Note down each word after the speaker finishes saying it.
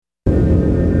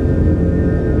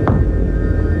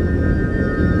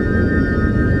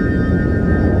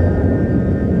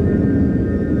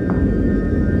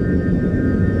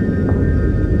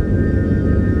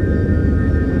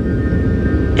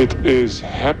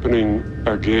happening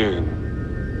again.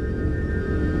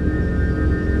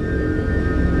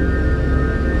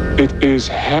 It is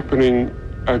happening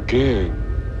again.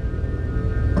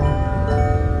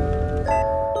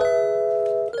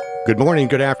 Good morning,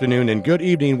 good afternoon, and good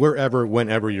evening, wherever,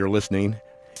 whenever you're listening.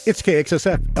 It's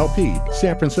KXSF LP,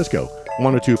 San Francisco,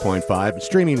 102.5,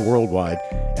 streaming worldwide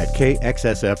at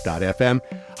kxsf.fm.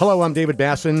 Hello, I'm David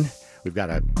Basson. We've got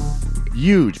a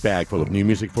huge bag full of new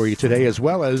music for you today, as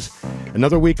well as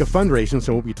another week of fundraising,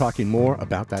 so we'll be talking more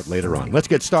about that later on. Let's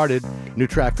get started. New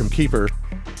track from Kiefer.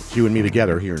 It's you and me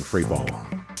together here in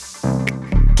FreeFall.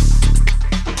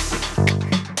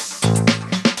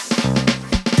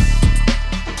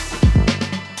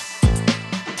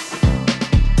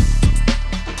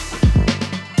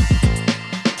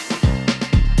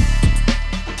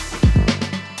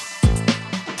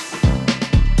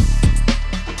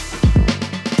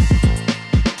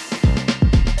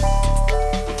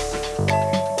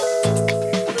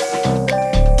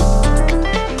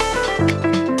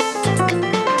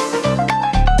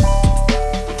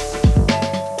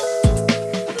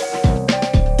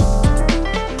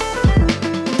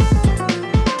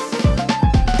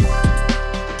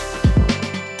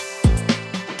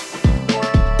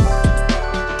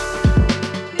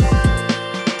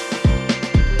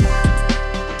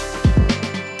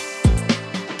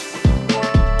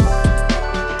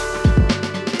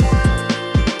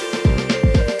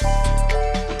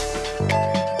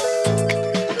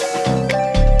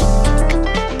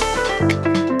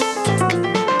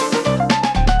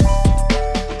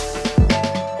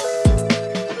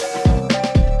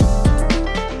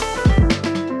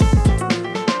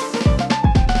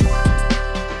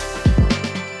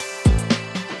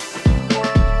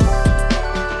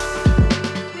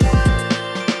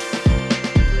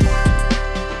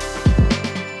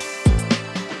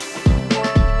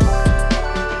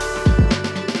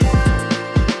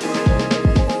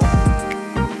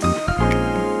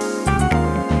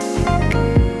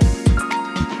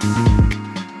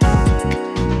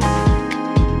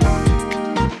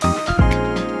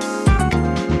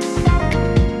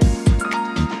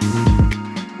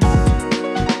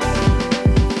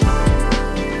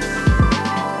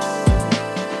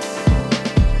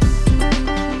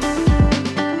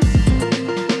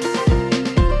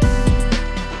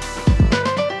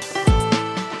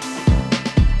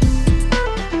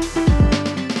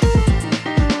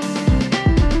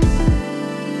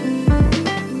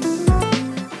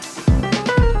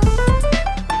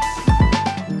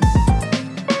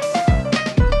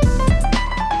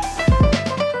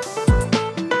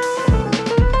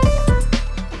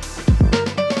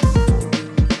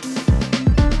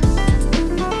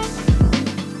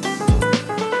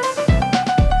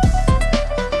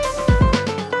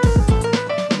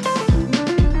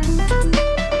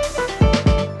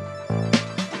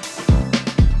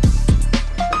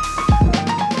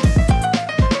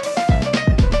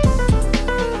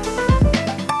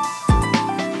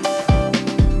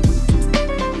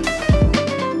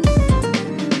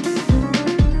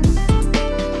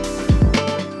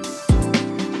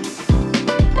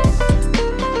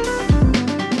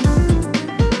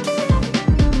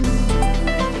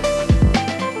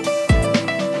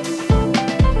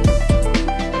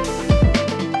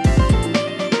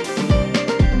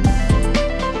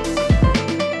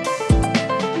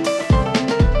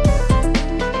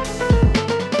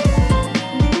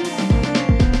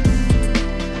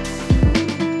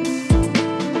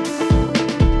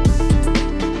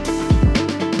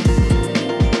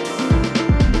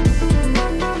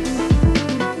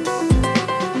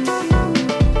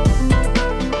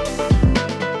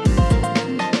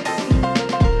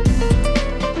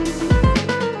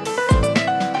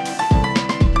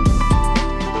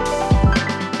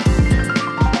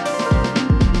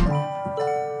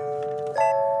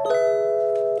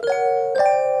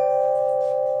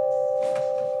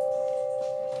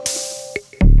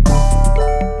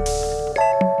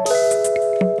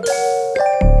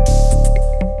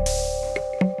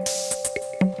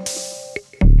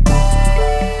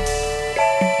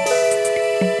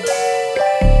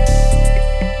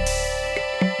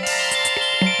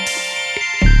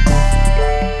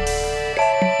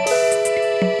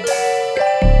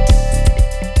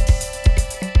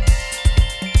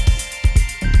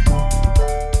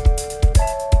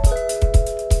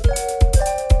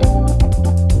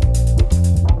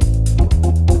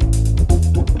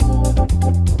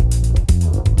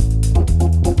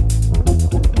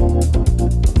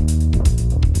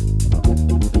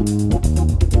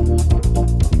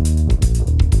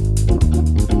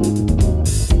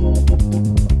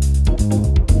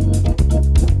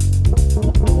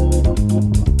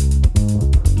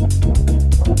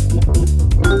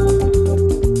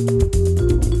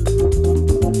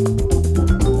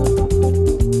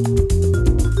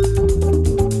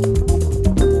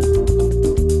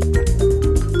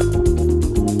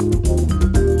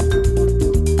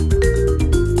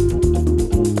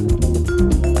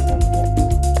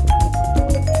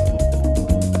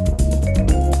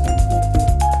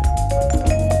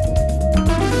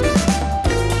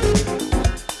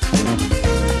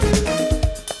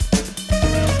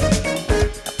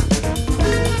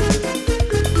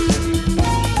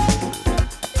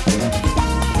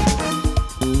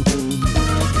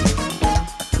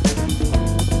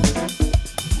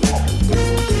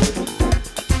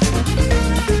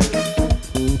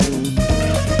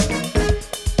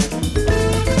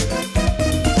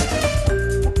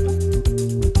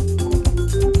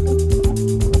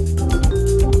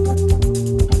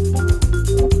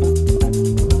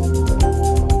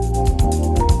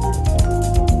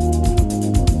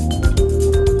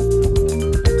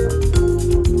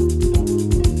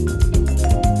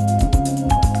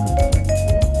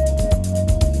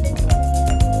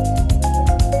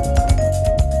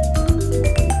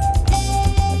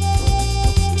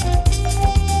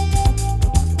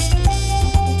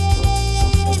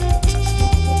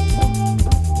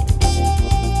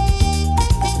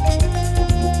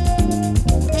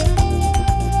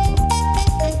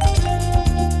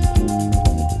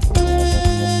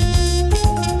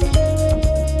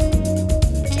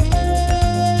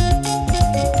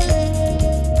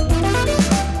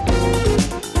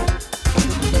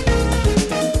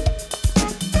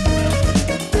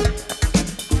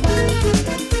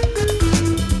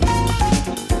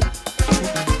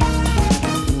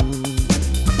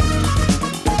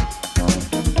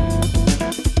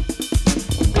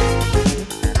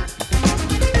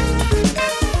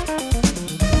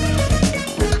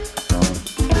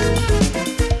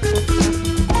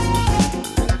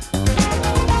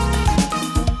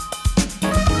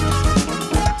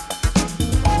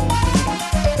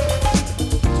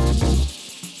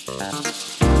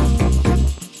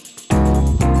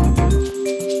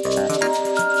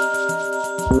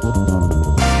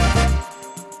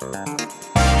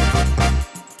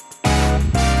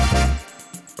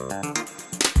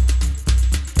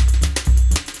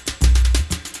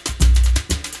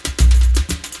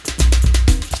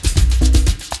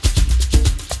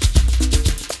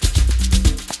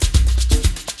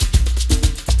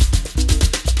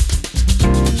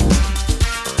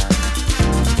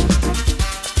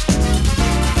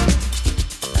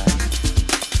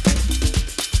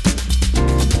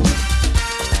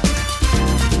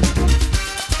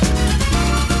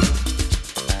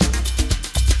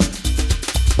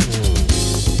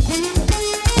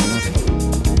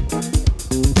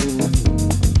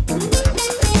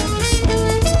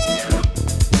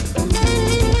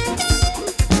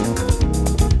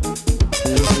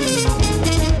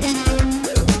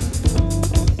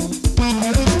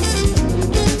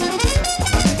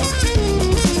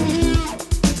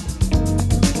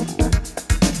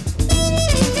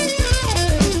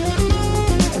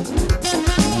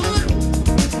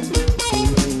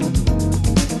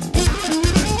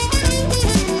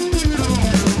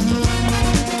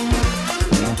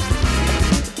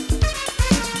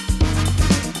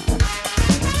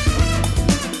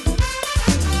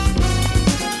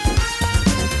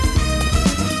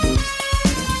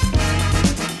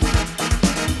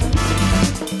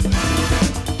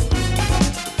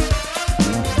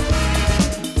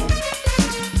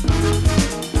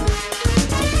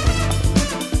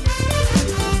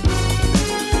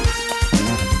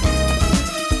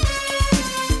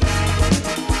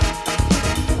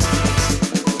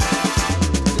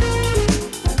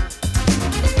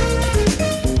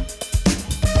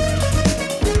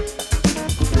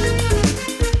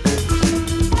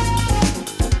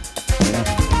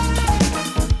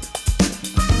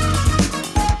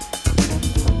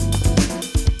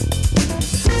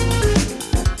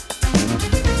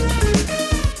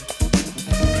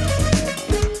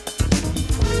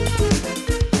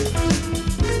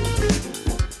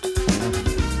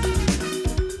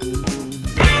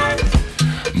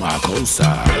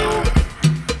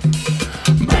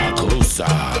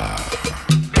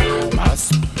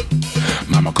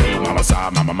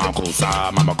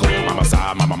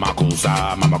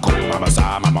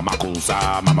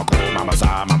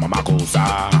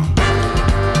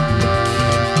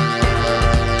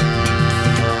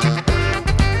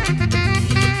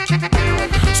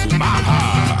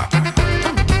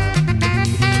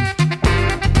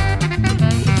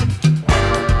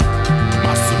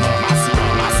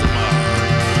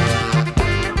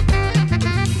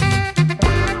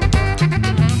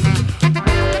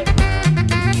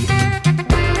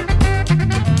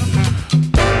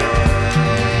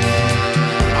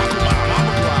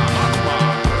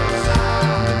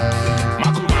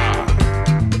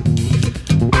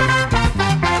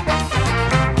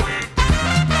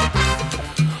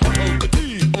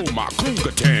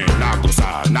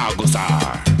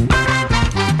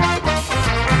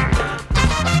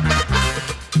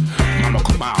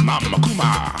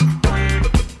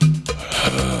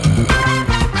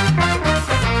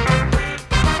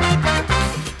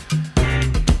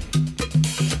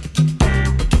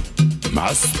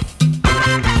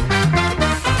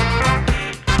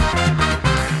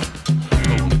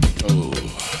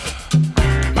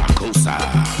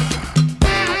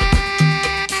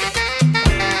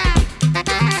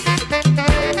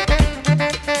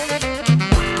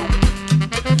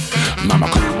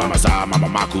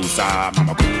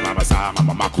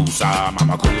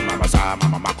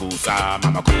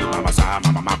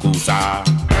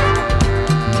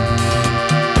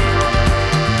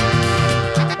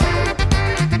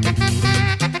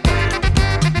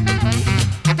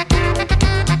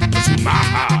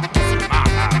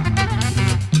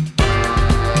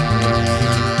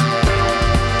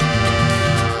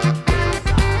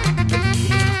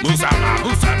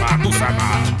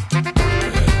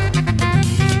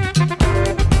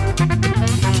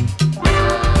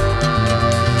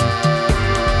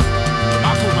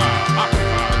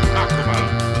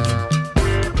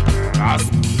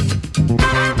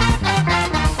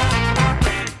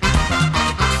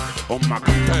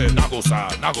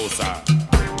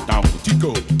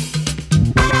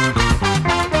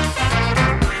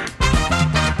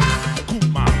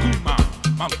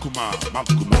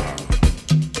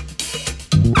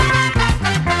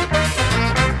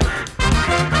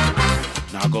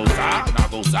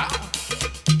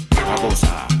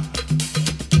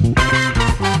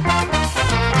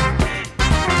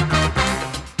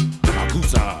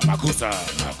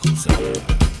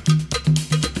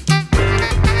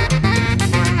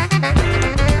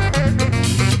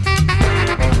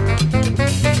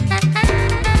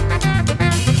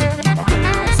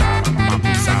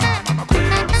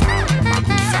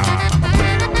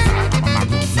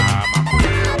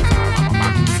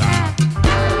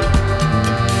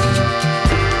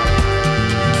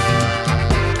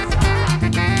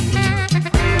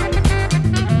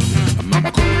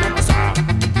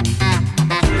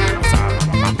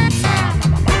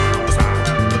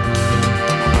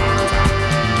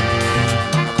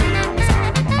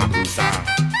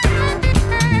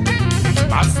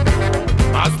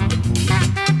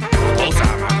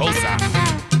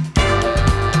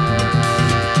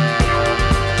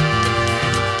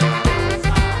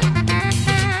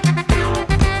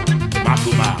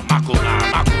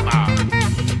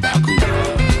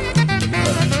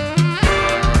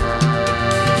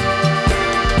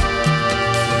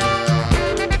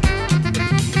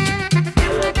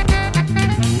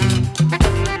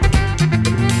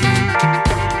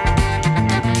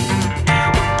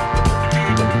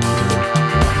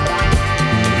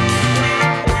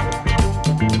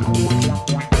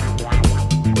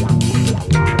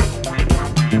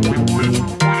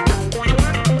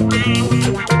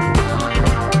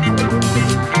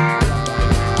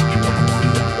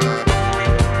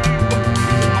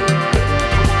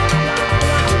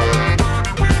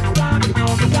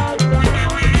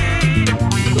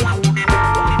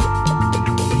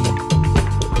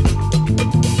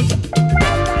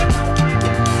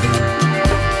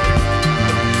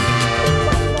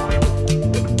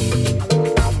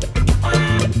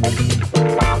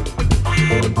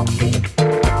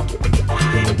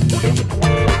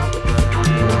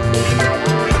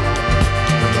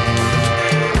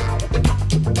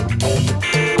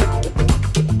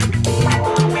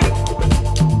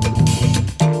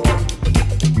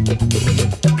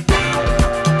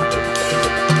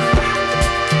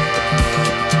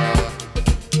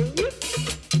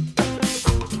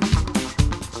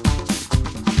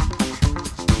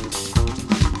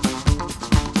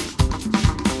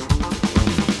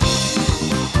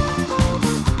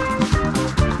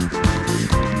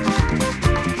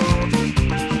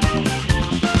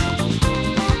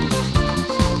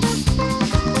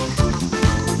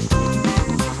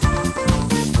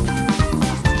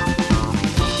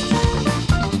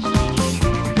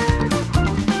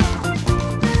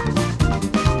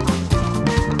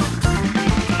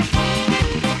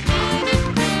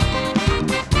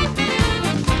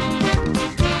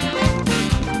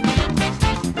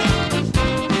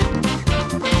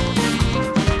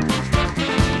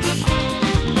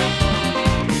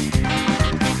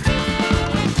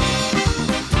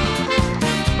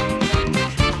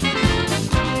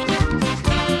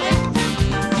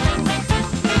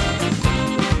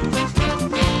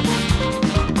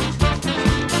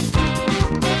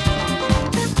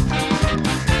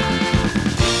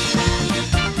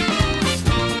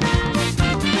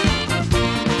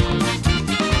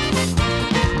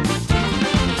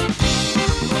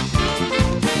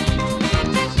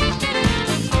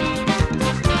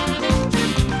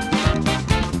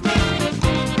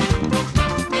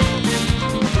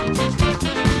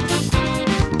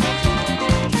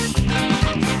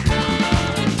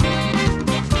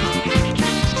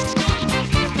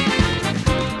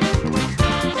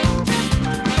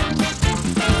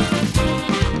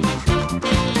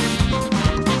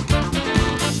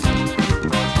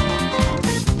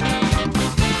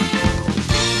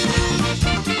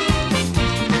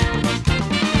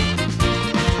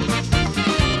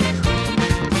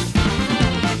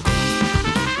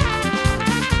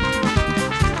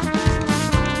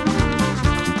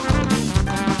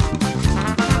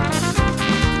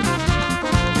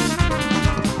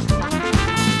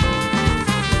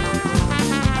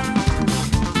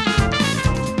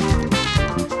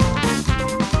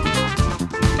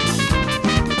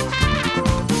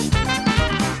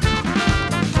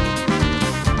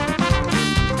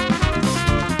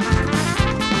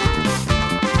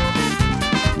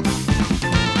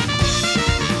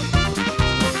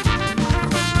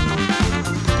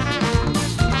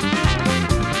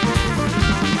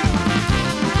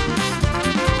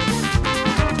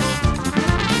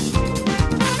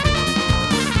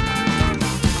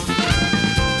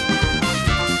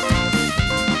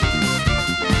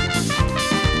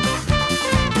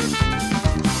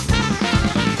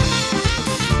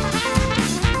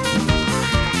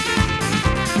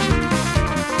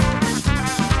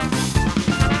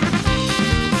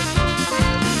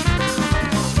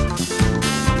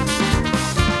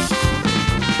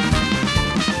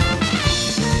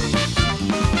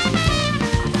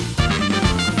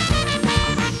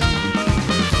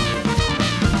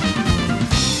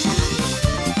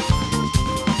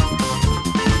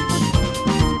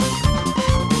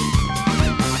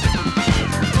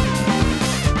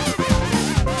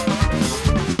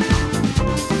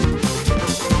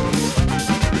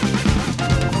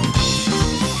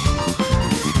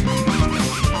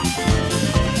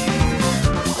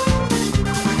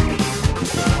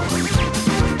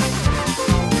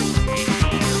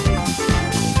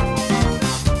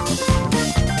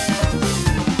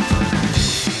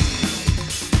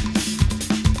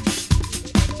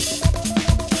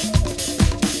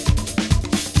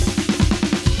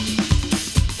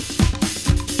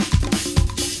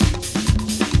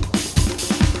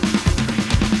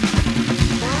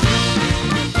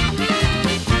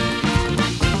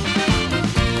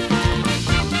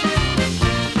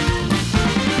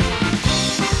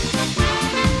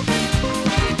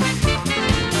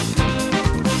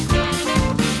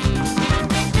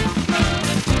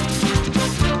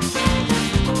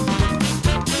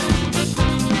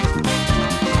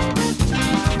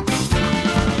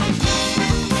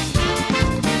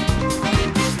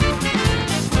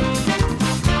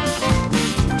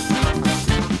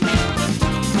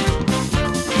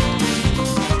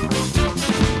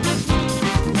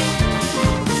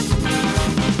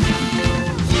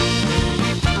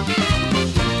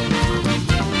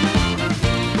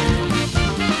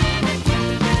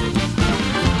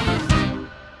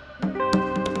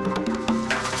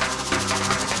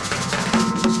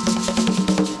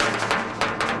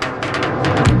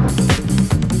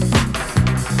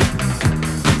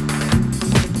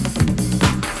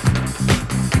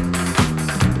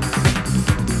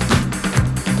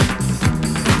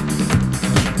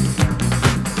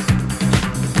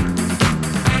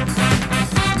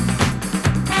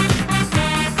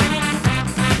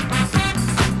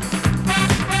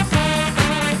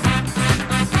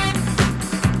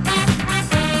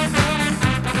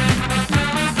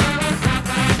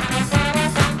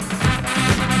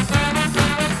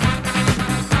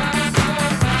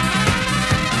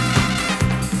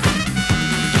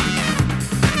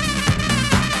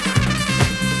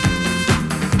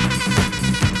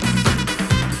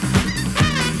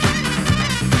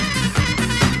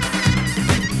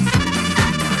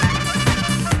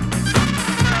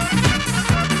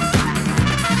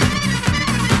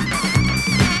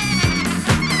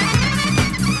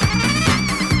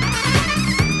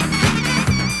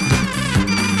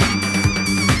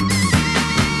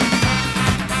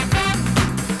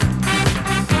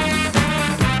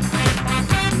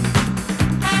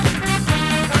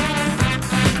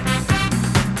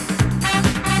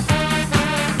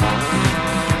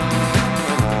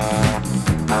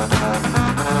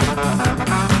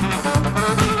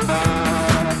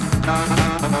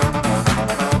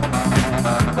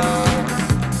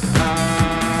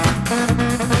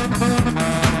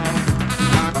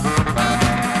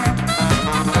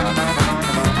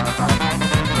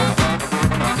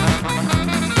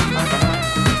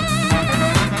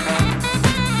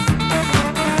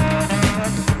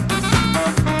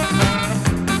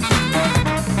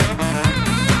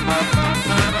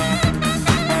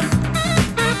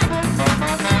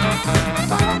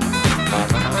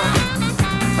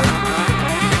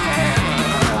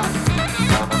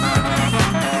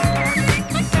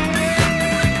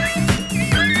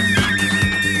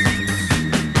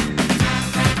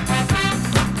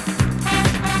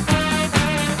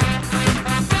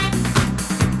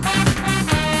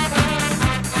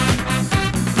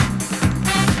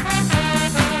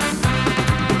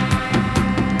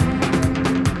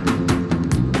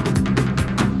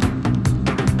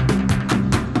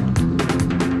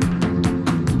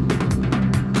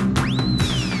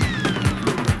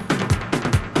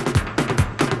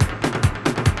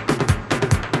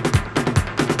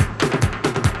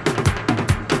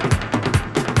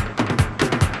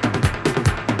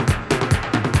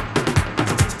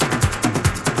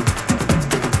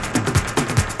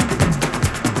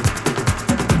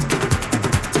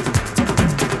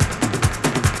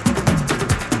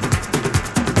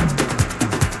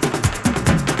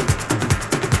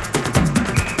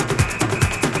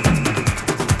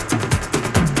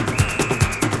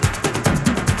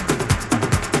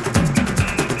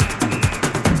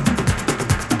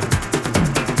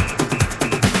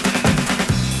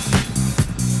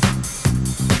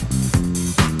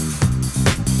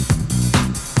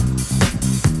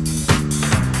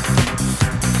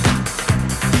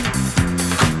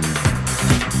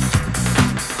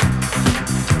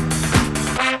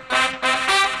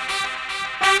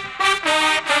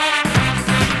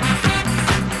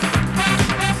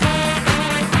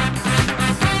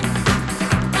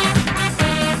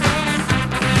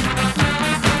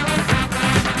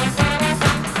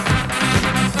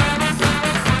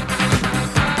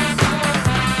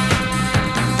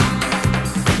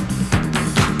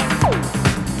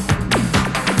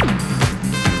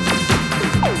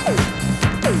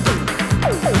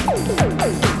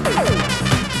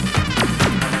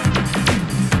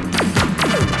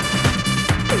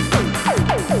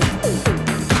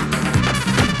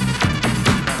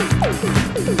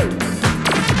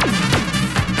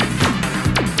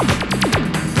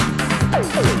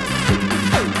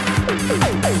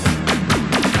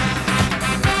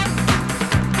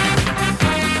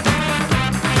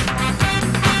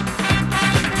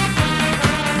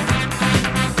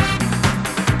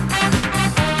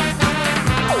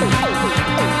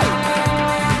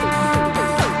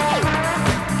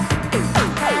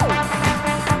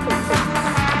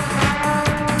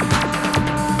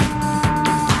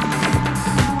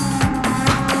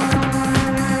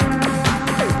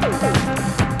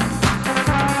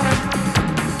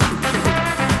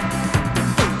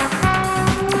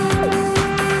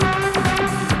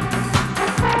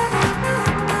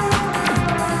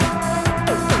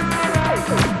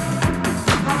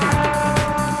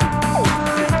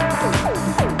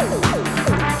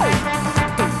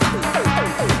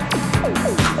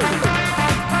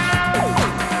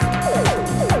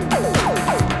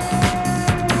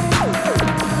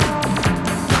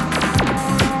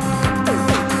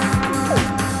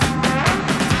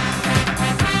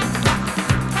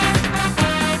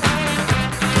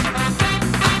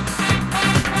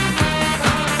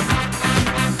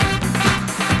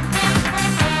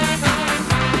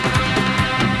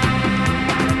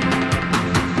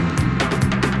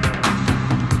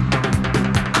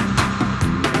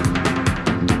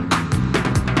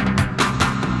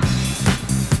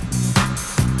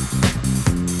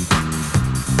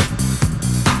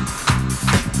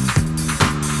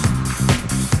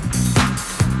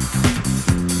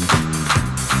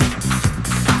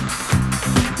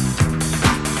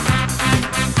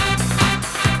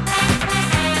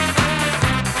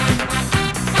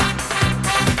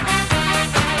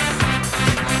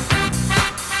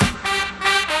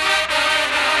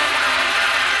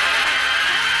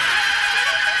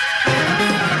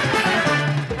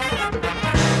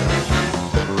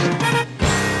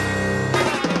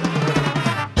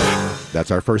 That's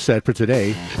our first set for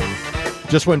today.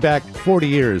 Just went back 40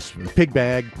 years.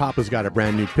 Pigbag. Papa's got a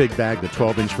brand new Pigbag, the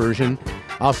 12-inch version.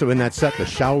 Also in that set, the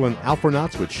Shaolin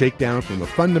Afronauts with Shakedown from the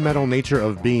Fundamental Nature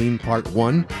of Being Part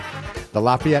 1. The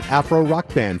Lafayette Afro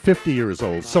rock band, 50 years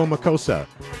old, So Makossa.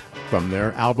 From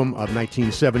their album of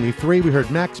 1973, we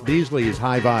heard Max Beesley's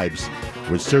High Vibes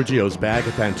with Sergio's Bag,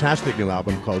 a fantastic new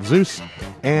album called Zeus,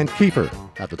 and Kiefer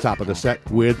at the top of the set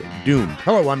with Doom.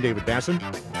 Hello, I'm David Basson.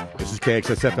 This is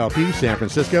KXSFLP, San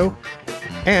Francisco.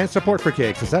 And support for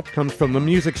KXSF comes from The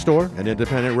Music Store, an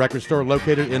independent record store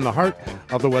located in the heart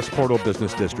of the West Portal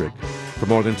Business District. For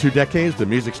more than 2 decades, The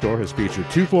Music Store has featured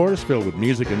 2 floors filled with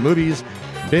music and movies,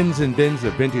 bins and bins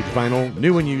of vintage vinyl,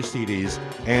 new and used CDs,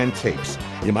 and tapes.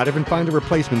 You might even find a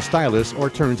replacement stylus or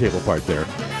turntable part there.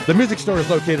 The Music Store is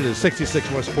located at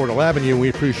 66 West Portal Avenue, and we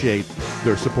appreciate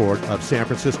their support of San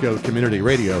Francisco Community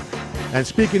Radio. And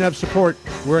speaking of support,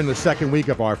 we're in the second week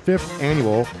of our 5th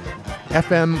annual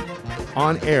FM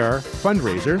On Air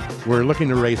fundraiser. We're looking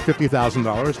to raise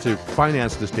 $50,000 to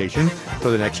finance the station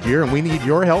for the next year, and we need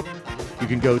your help. You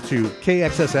can go to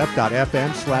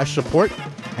kxsf.fm/support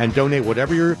and donate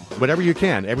whatever you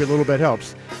can. Every little bit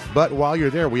helps. But while you're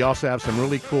there, we also have some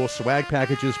really cool swag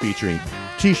packages featuring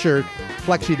t-shirt,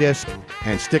 flexi disc,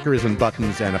 and stickers and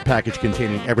buttons, and a package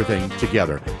containing everything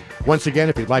together. Once again,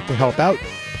 if you'd like to help out,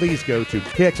 please go to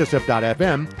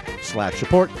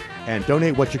kxsf.fm/support and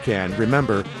donate what you can.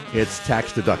 Remember, it's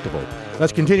tax deductible.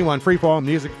 Let's continue on FreeFall,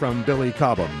 music from Billy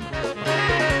Cobham.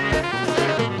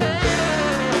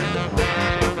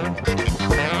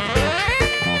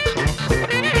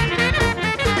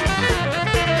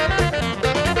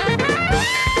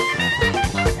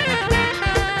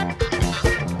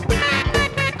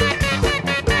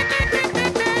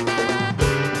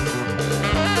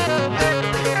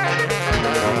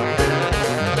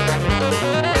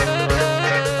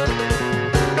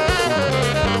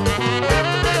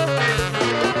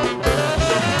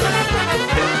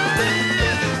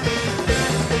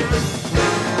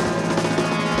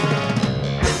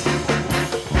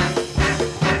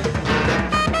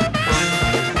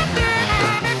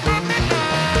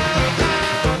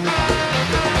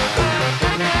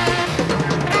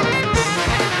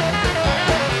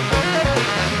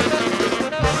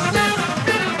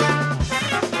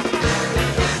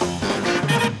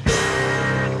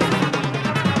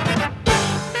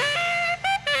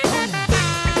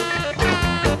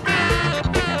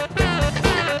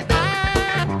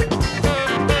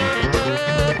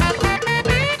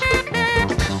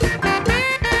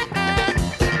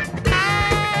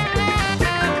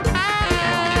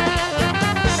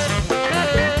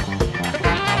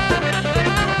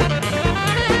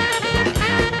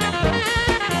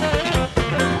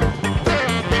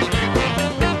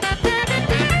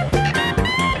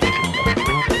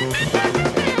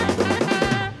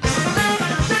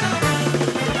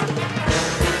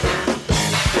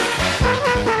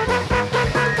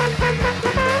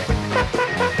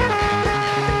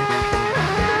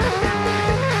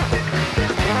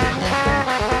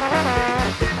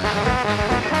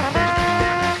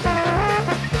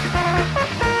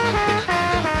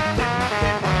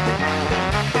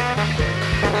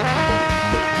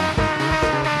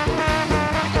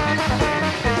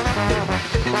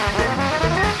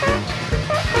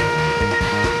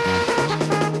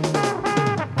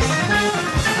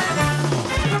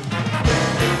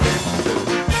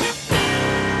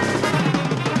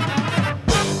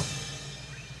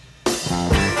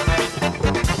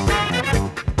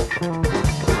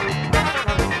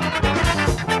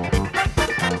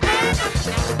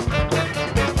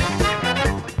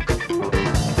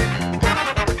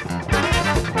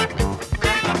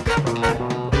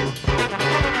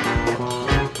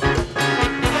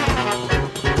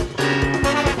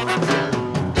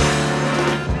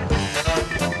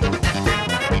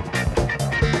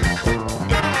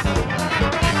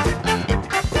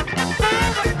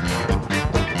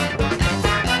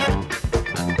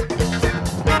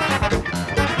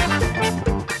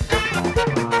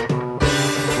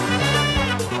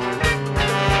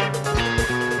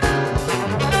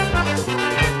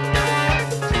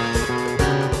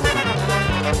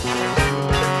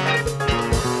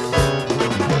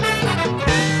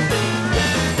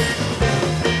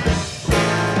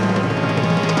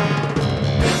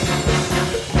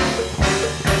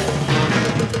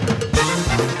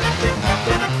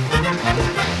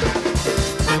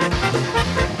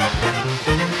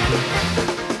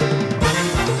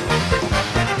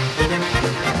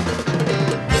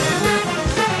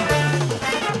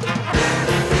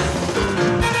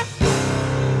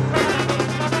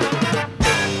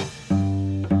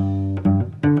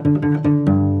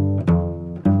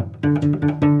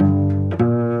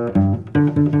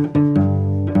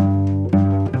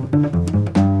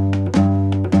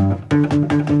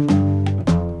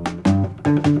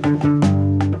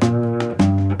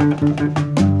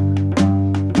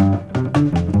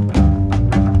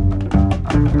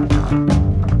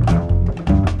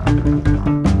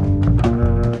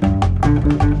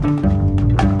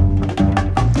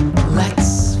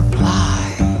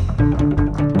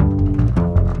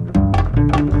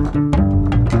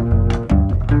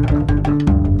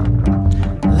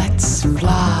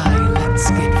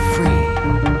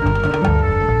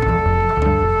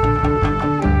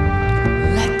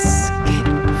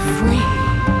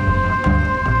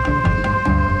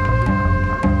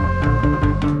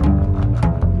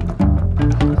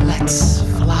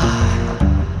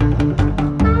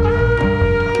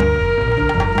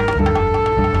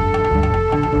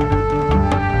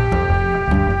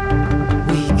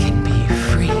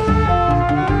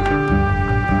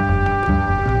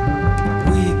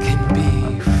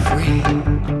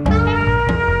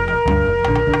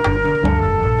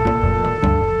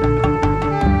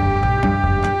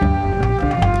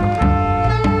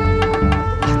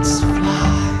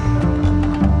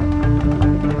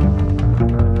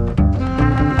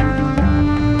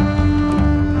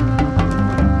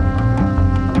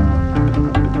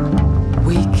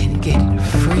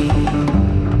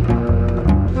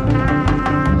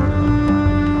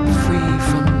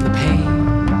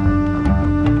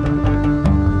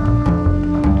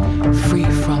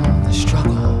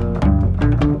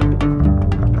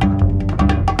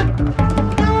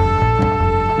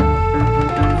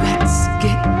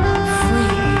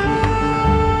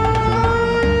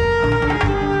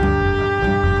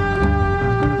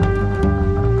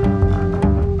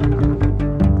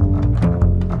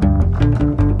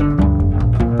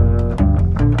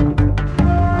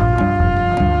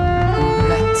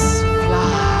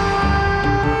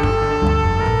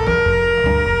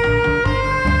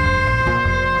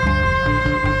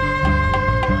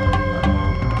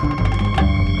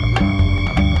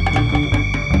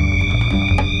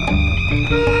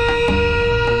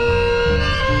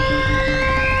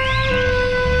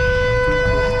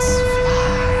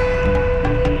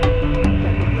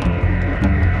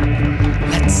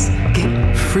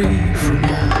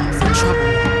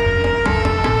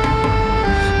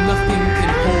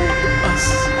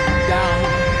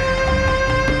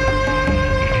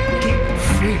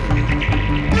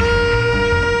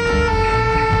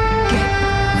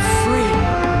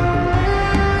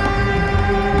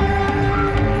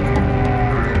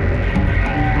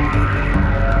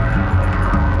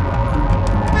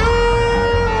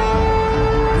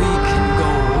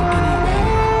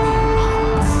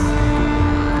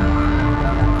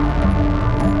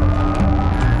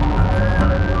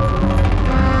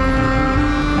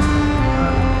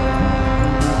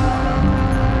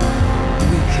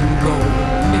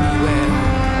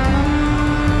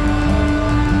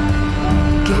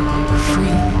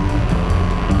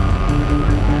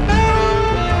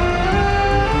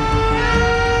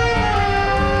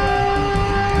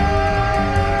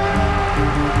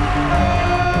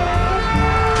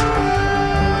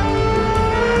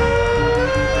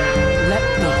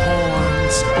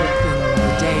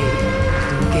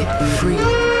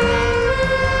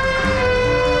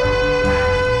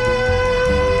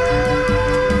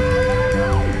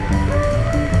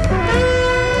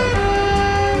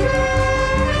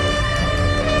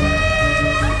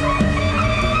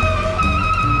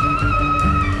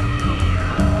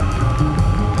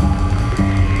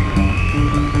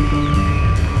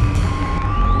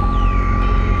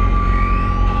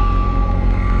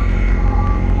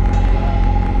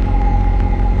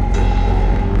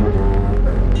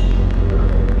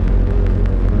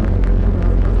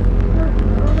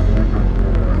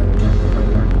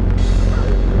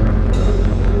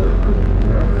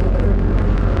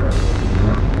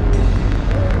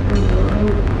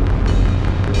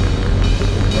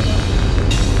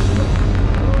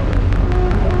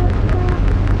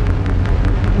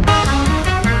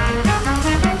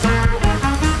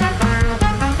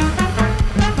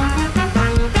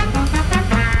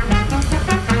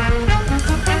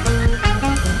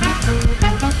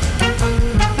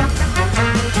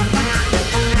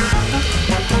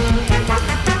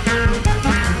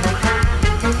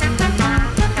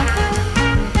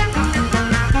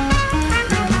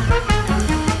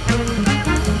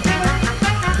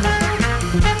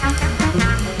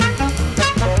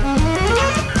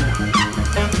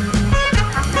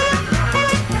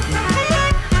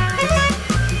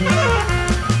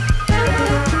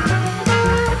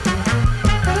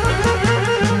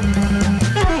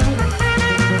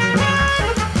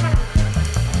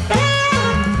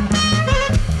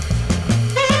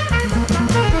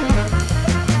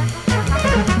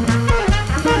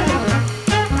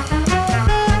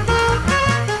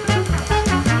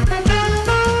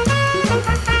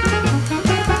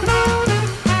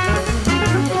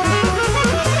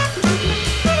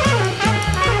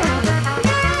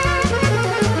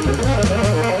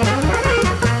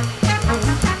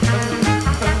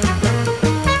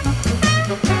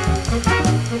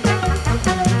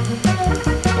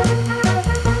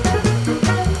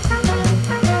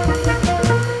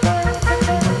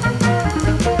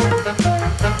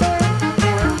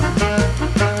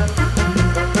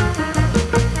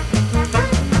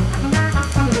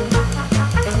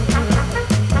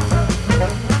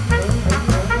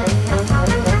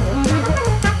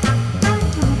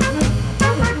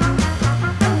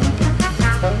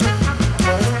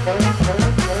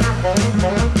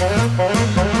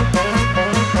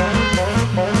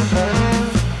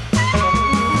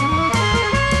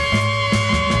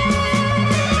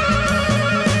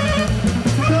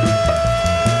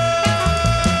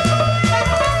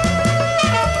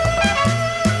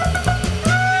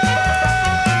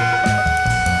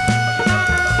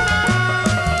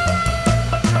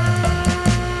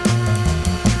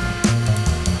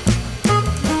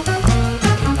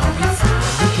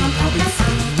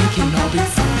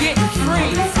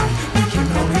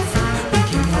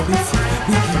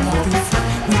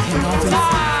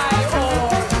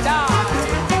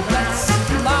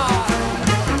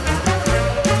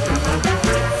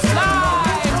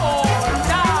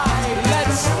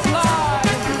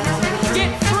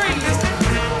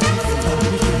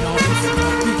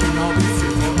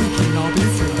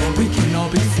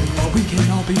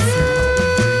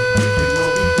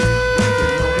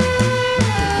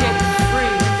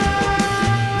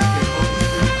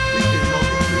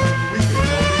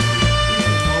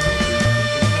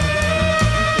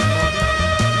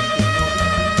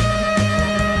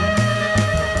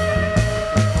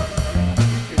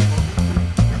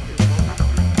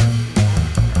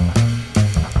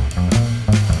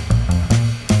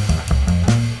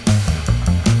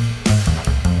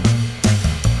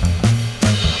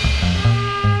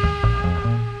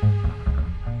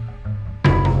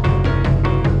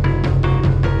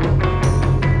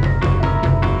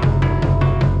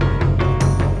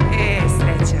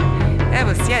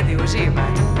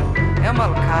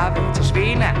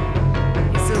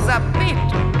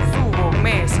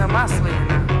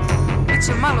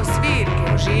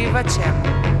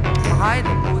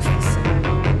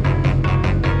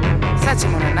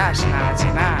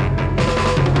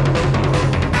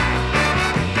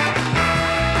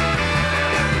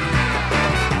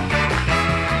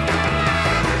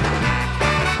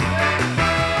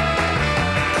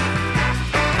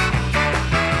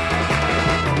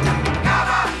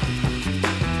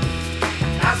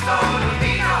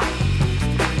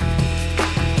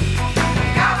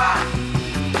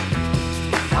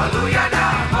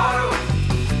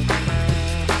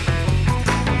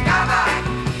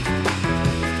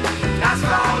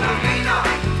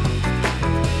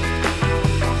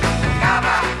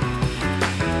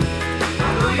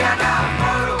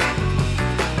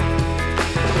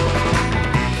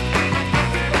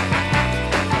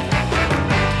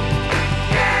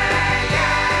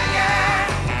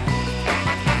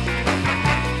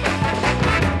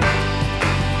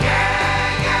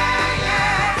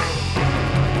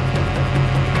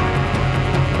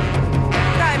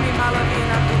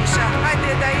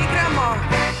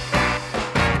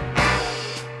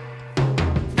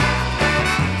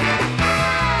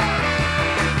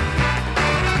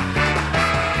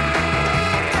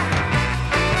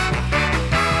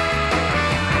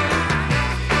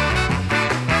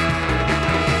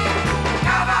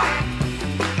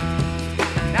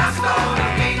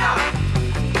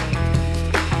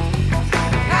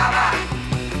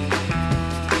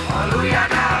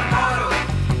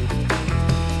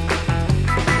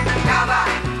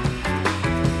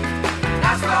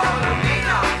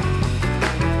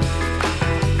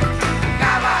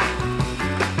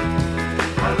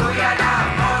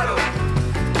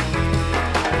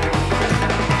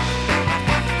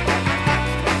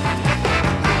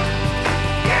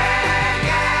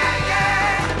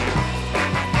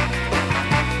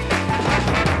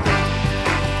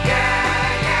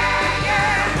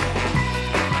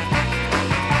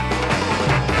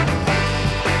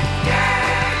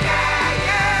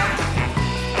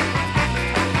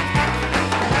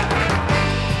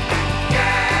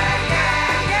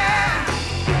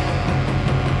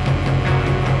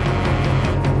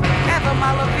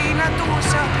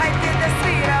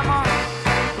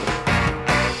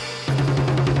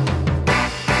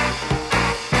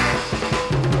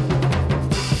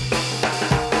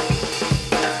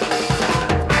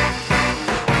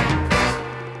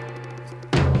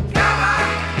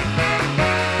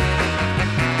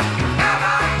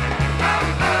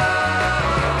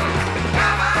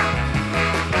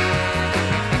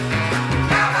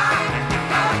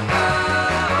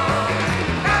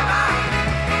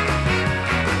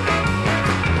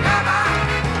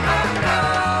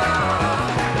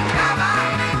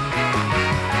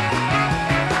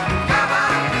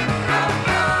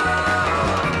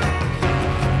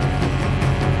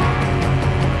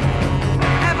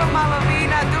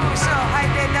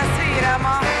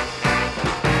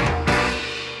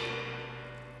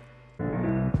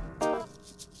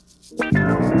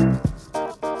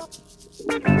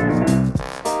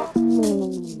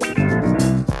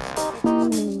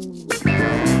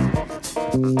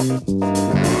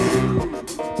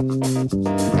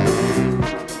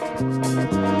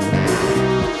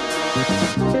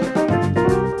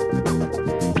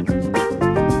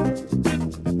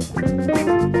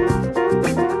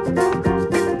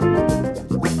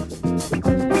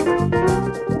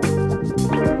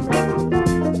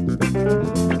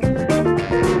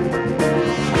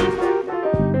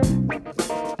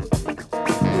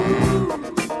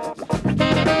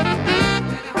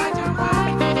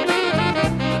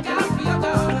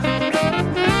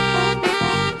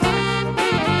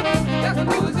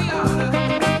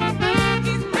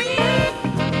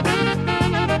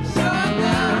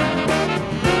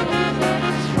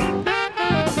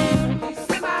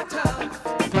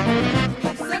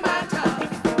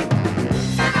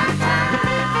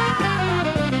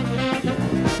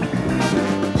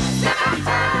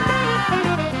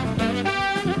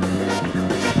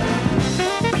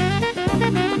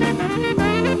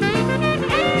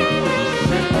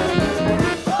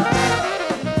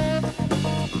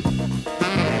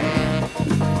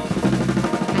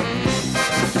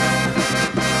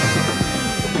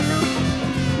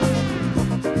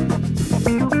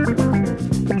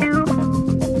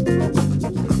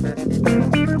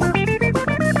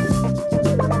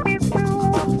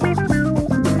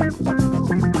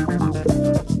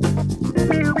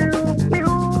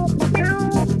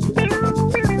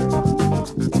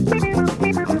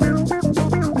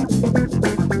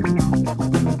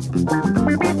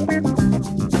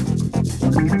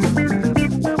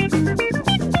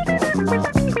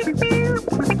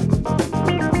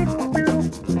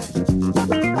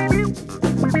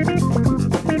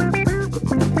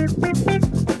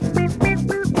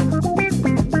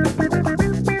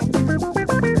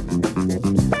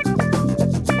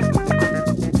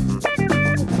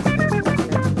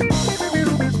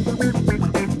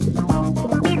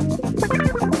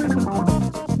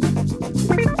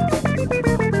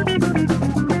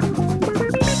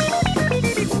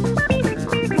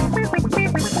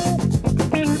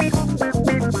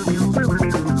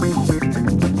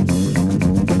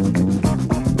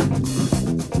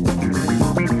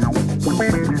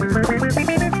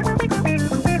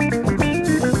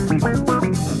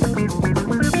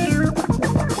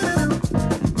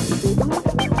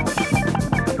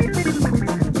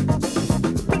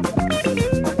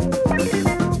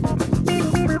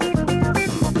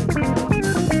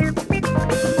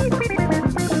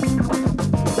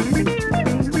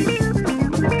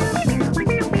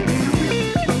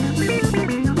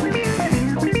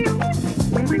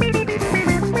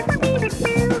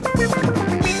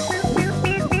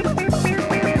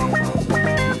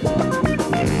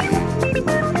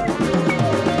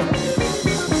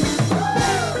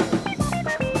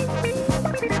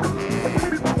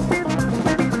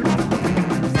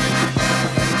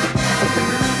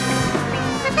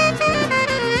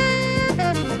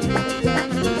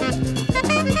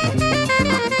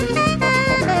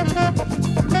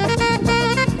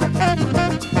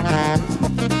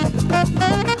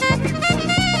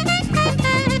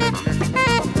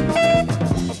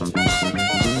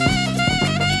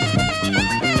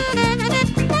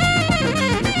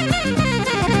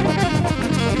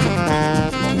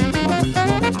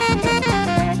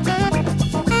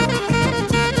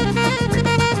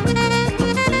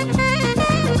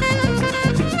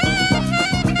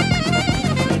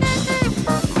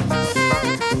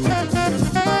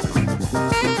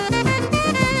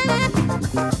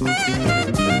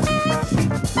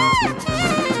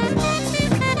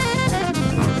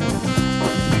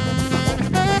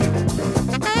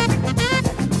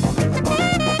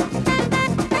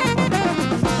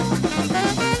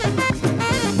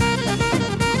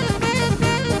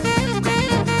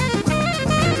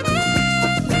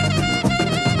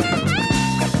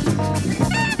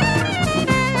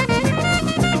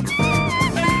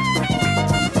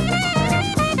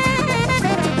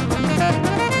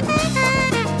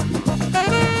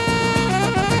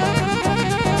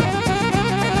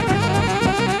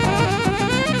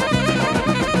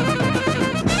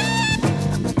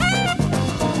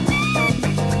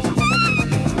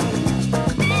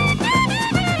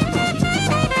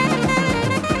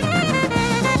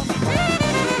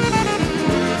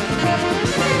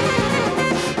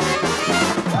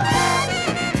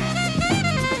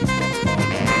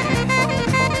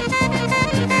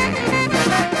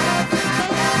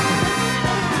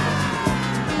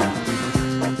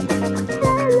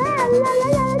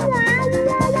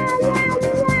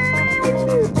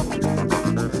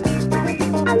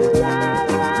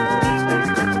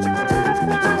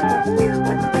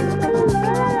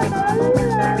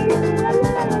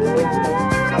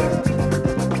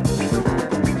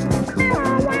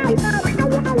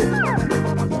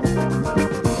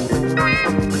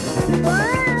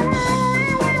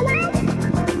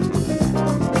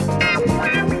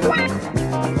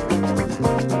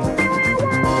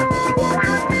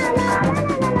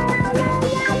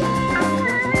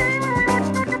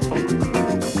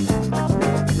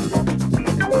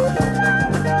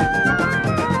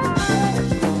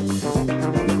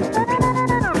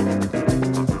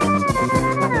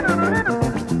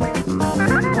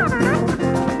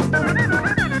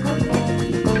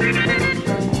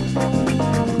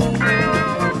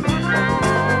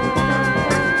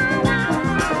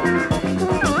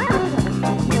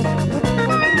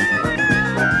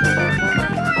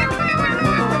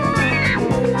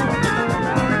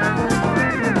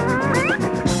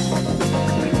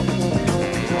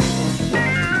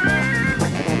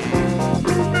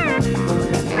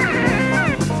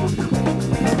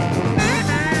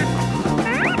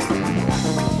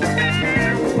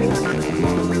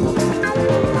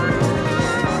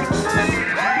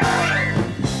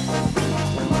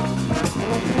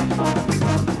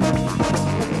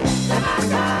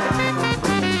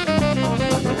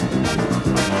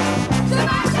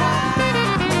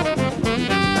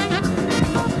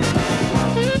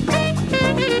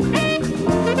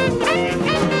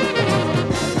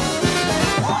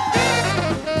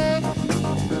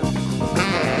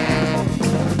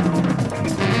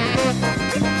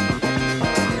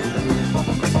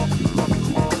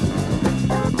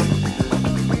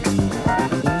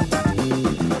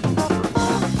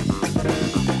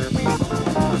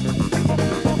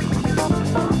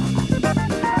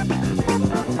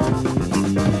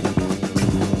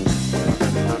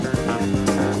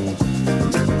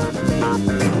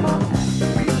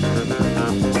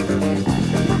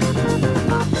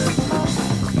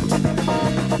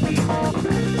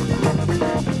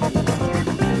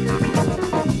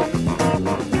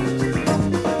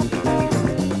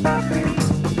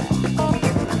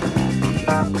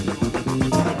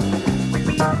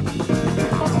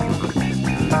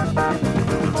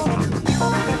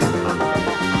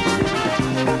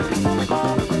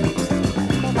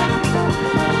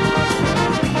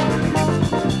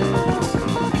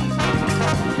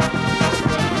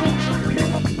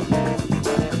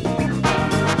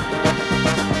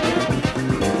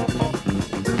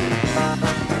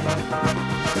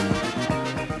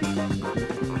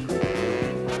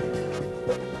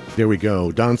 There we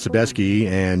go. Don Sebesky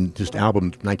and his album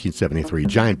 1973,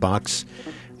 Giant Box.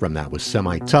 From that was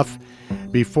Semi-Tough.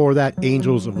 Before that,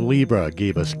 Angels of Libra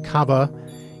gave us Kava.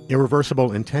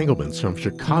 Irreversible Entanglements from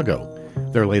Chicago.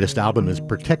 Their latest album is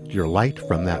Protect Your Light.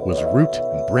 From that was Root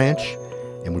and Branch.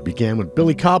 And we began with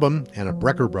Billy Cobham and a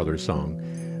Brecker Brothers song.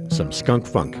 Some Skunk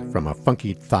Funk from a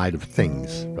Funky Thide of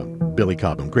Things from Billy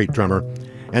Cobham. Great drummer.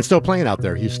 And still playing out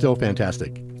there. He's still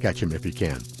fantastic. Catch him if you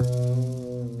can.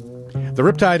 The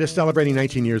Riptide is celebrating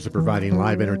 19 years of providing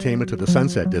live entertainment to the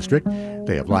Sunset District.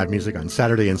 They have live music on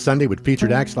Saturday and Sunday with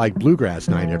featured acts like Bluegrass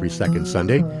Night every second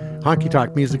Sunday, honky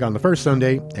tonk music on the first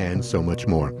Sunday, and so much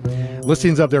more.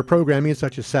 Listings of their programming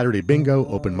such as Saturday Bingo,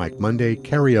 Open Mic Monday,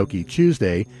 Karaoke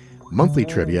Tuesday, monthly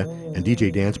trivia, and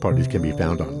DJ dance parties can be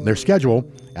found on their schedule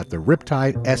at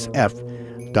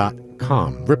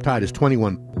theriptidesf.com. Riptide is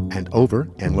 21 and over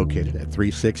and located at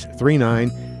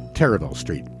 3639 Terraville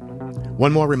Street.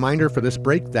 One more reminder for this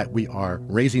break that we are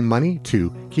raising money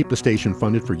to keep the station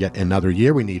funded for yet another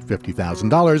year. We need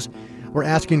 $50,000. We're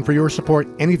asking for your support.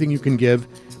 Anything you can give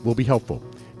will be helpful.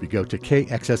 If you go to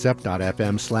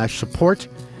kxsf.fm/support,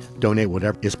 donate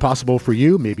whatever is possible for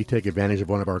you. Maybe take advantage of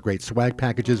one of our great swag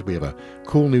packages. We have a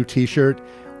cool new t-shirt.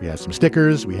 We have some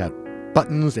stickers. We have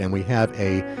buttons, and we have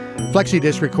a flexi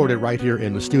disc recorded right here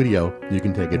in the studio you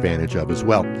can take advantage of as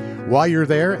well. While you're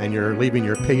there and you're leaving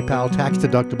your PayPal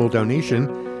tax-deductible donation,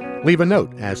 leave a note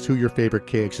as to who your favorite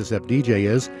KXSF DJ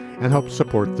is and help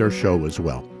support their show as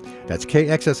well. That's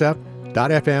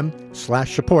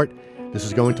kxsf.fm/support. This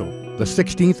is going till the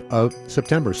 16th of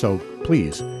September, so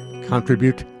please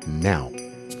contribute now.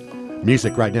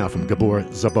 Music right now from Gabor,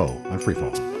 Szabo on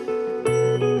FreeFall.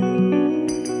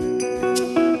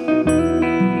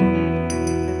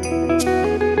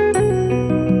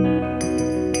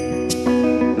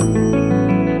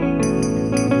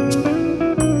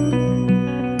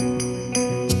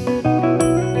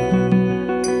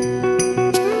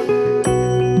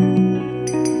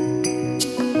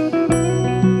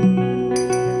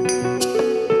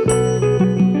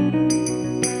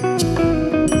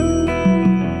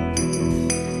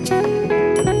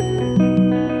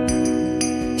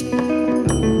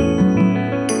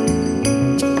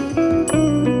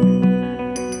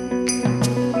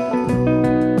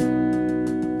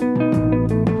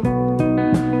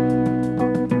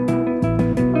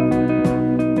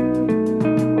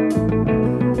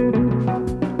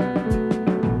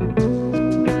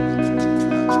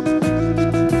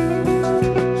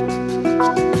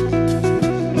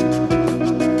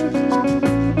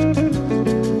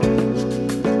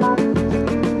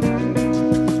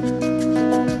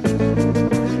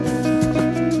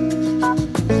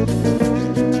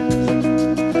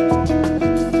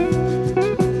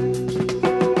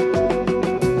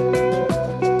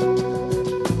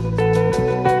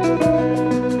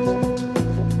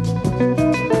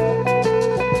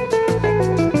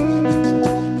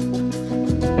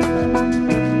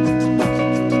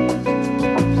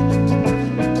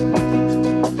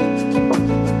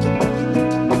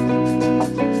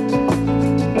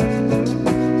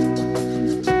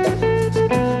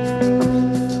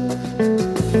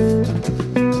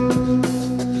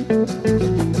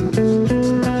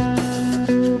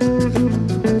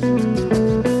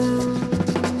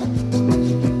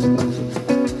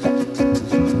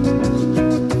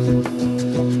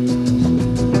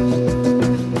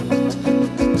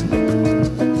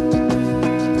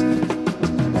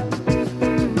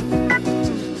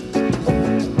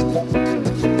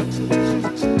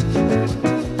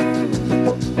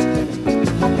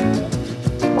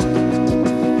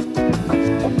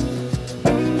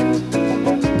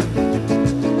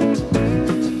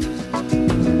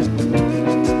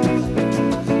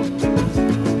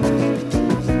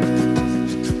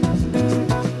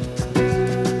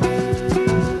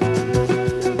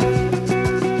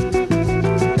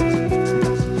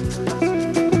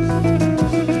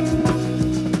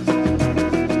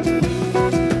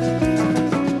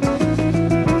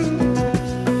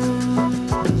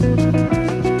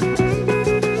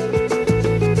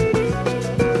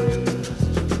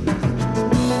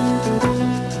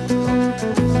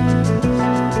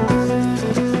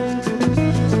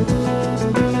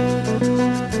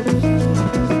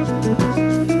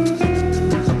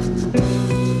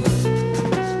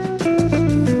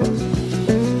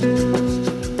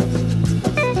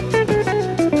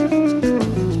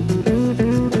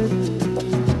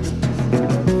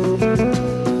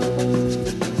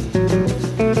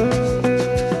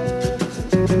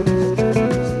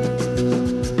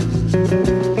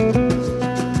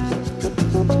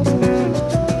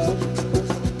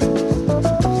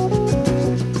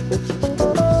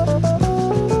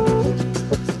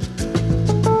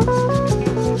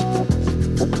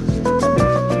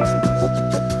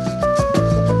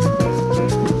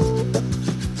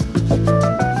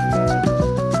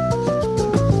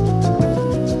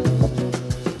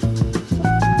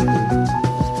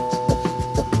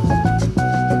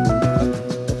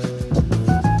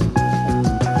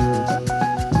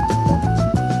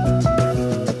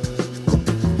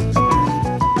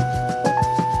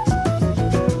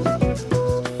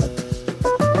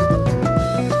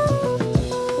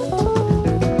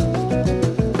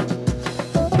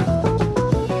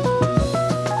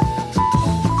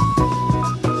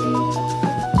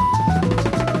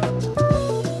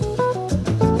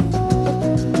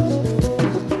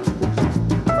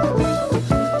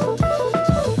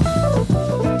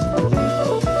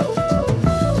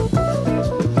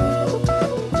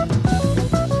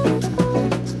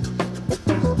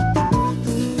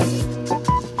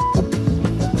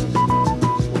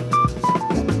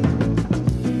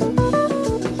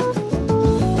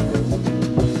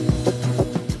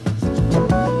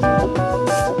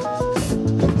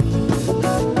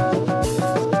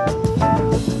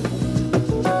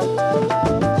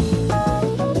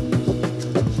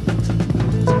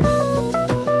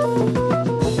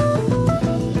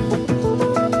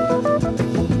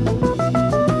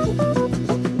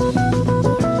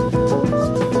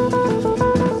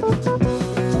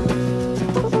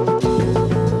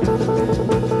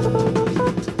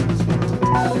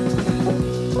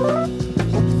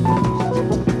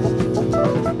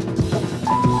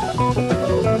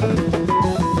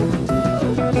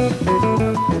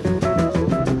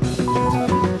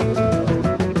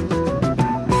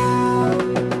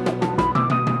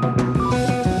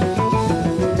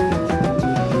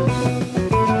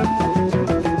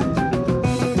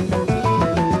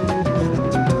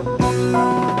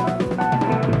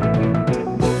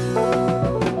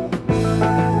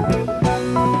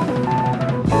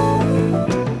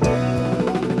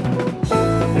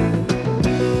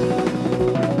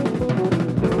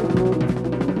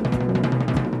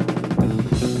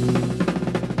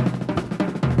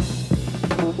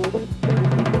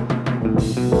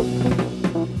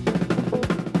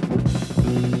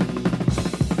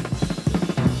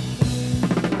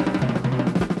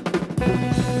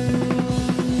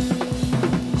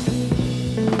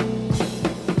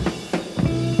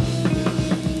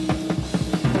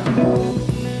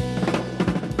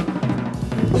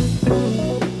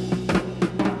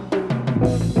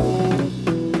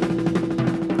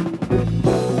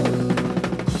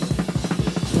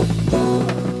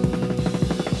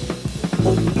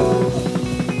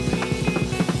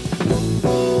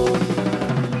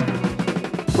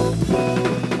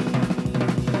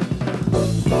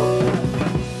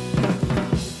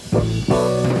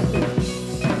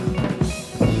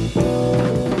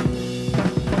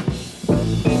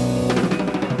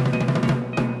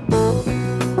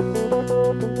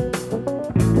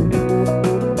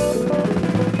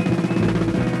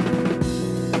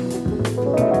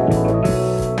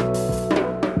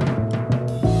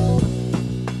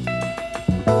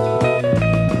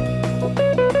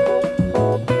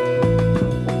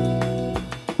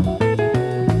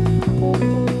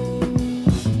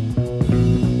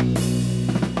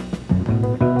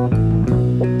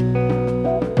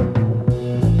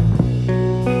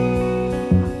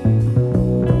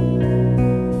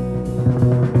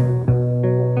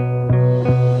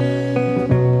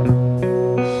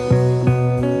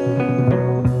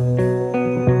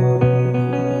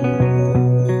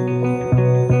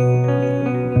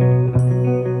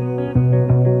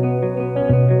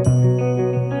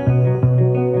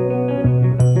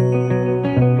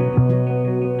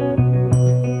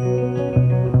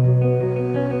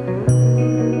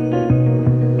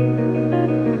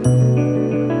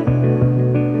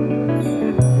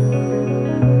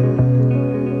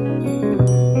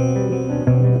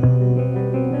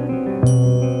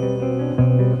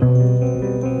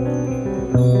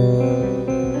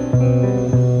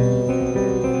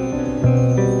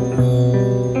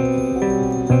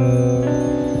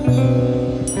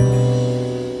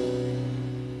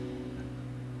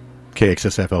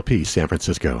 KXSFLP San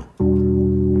Francisco.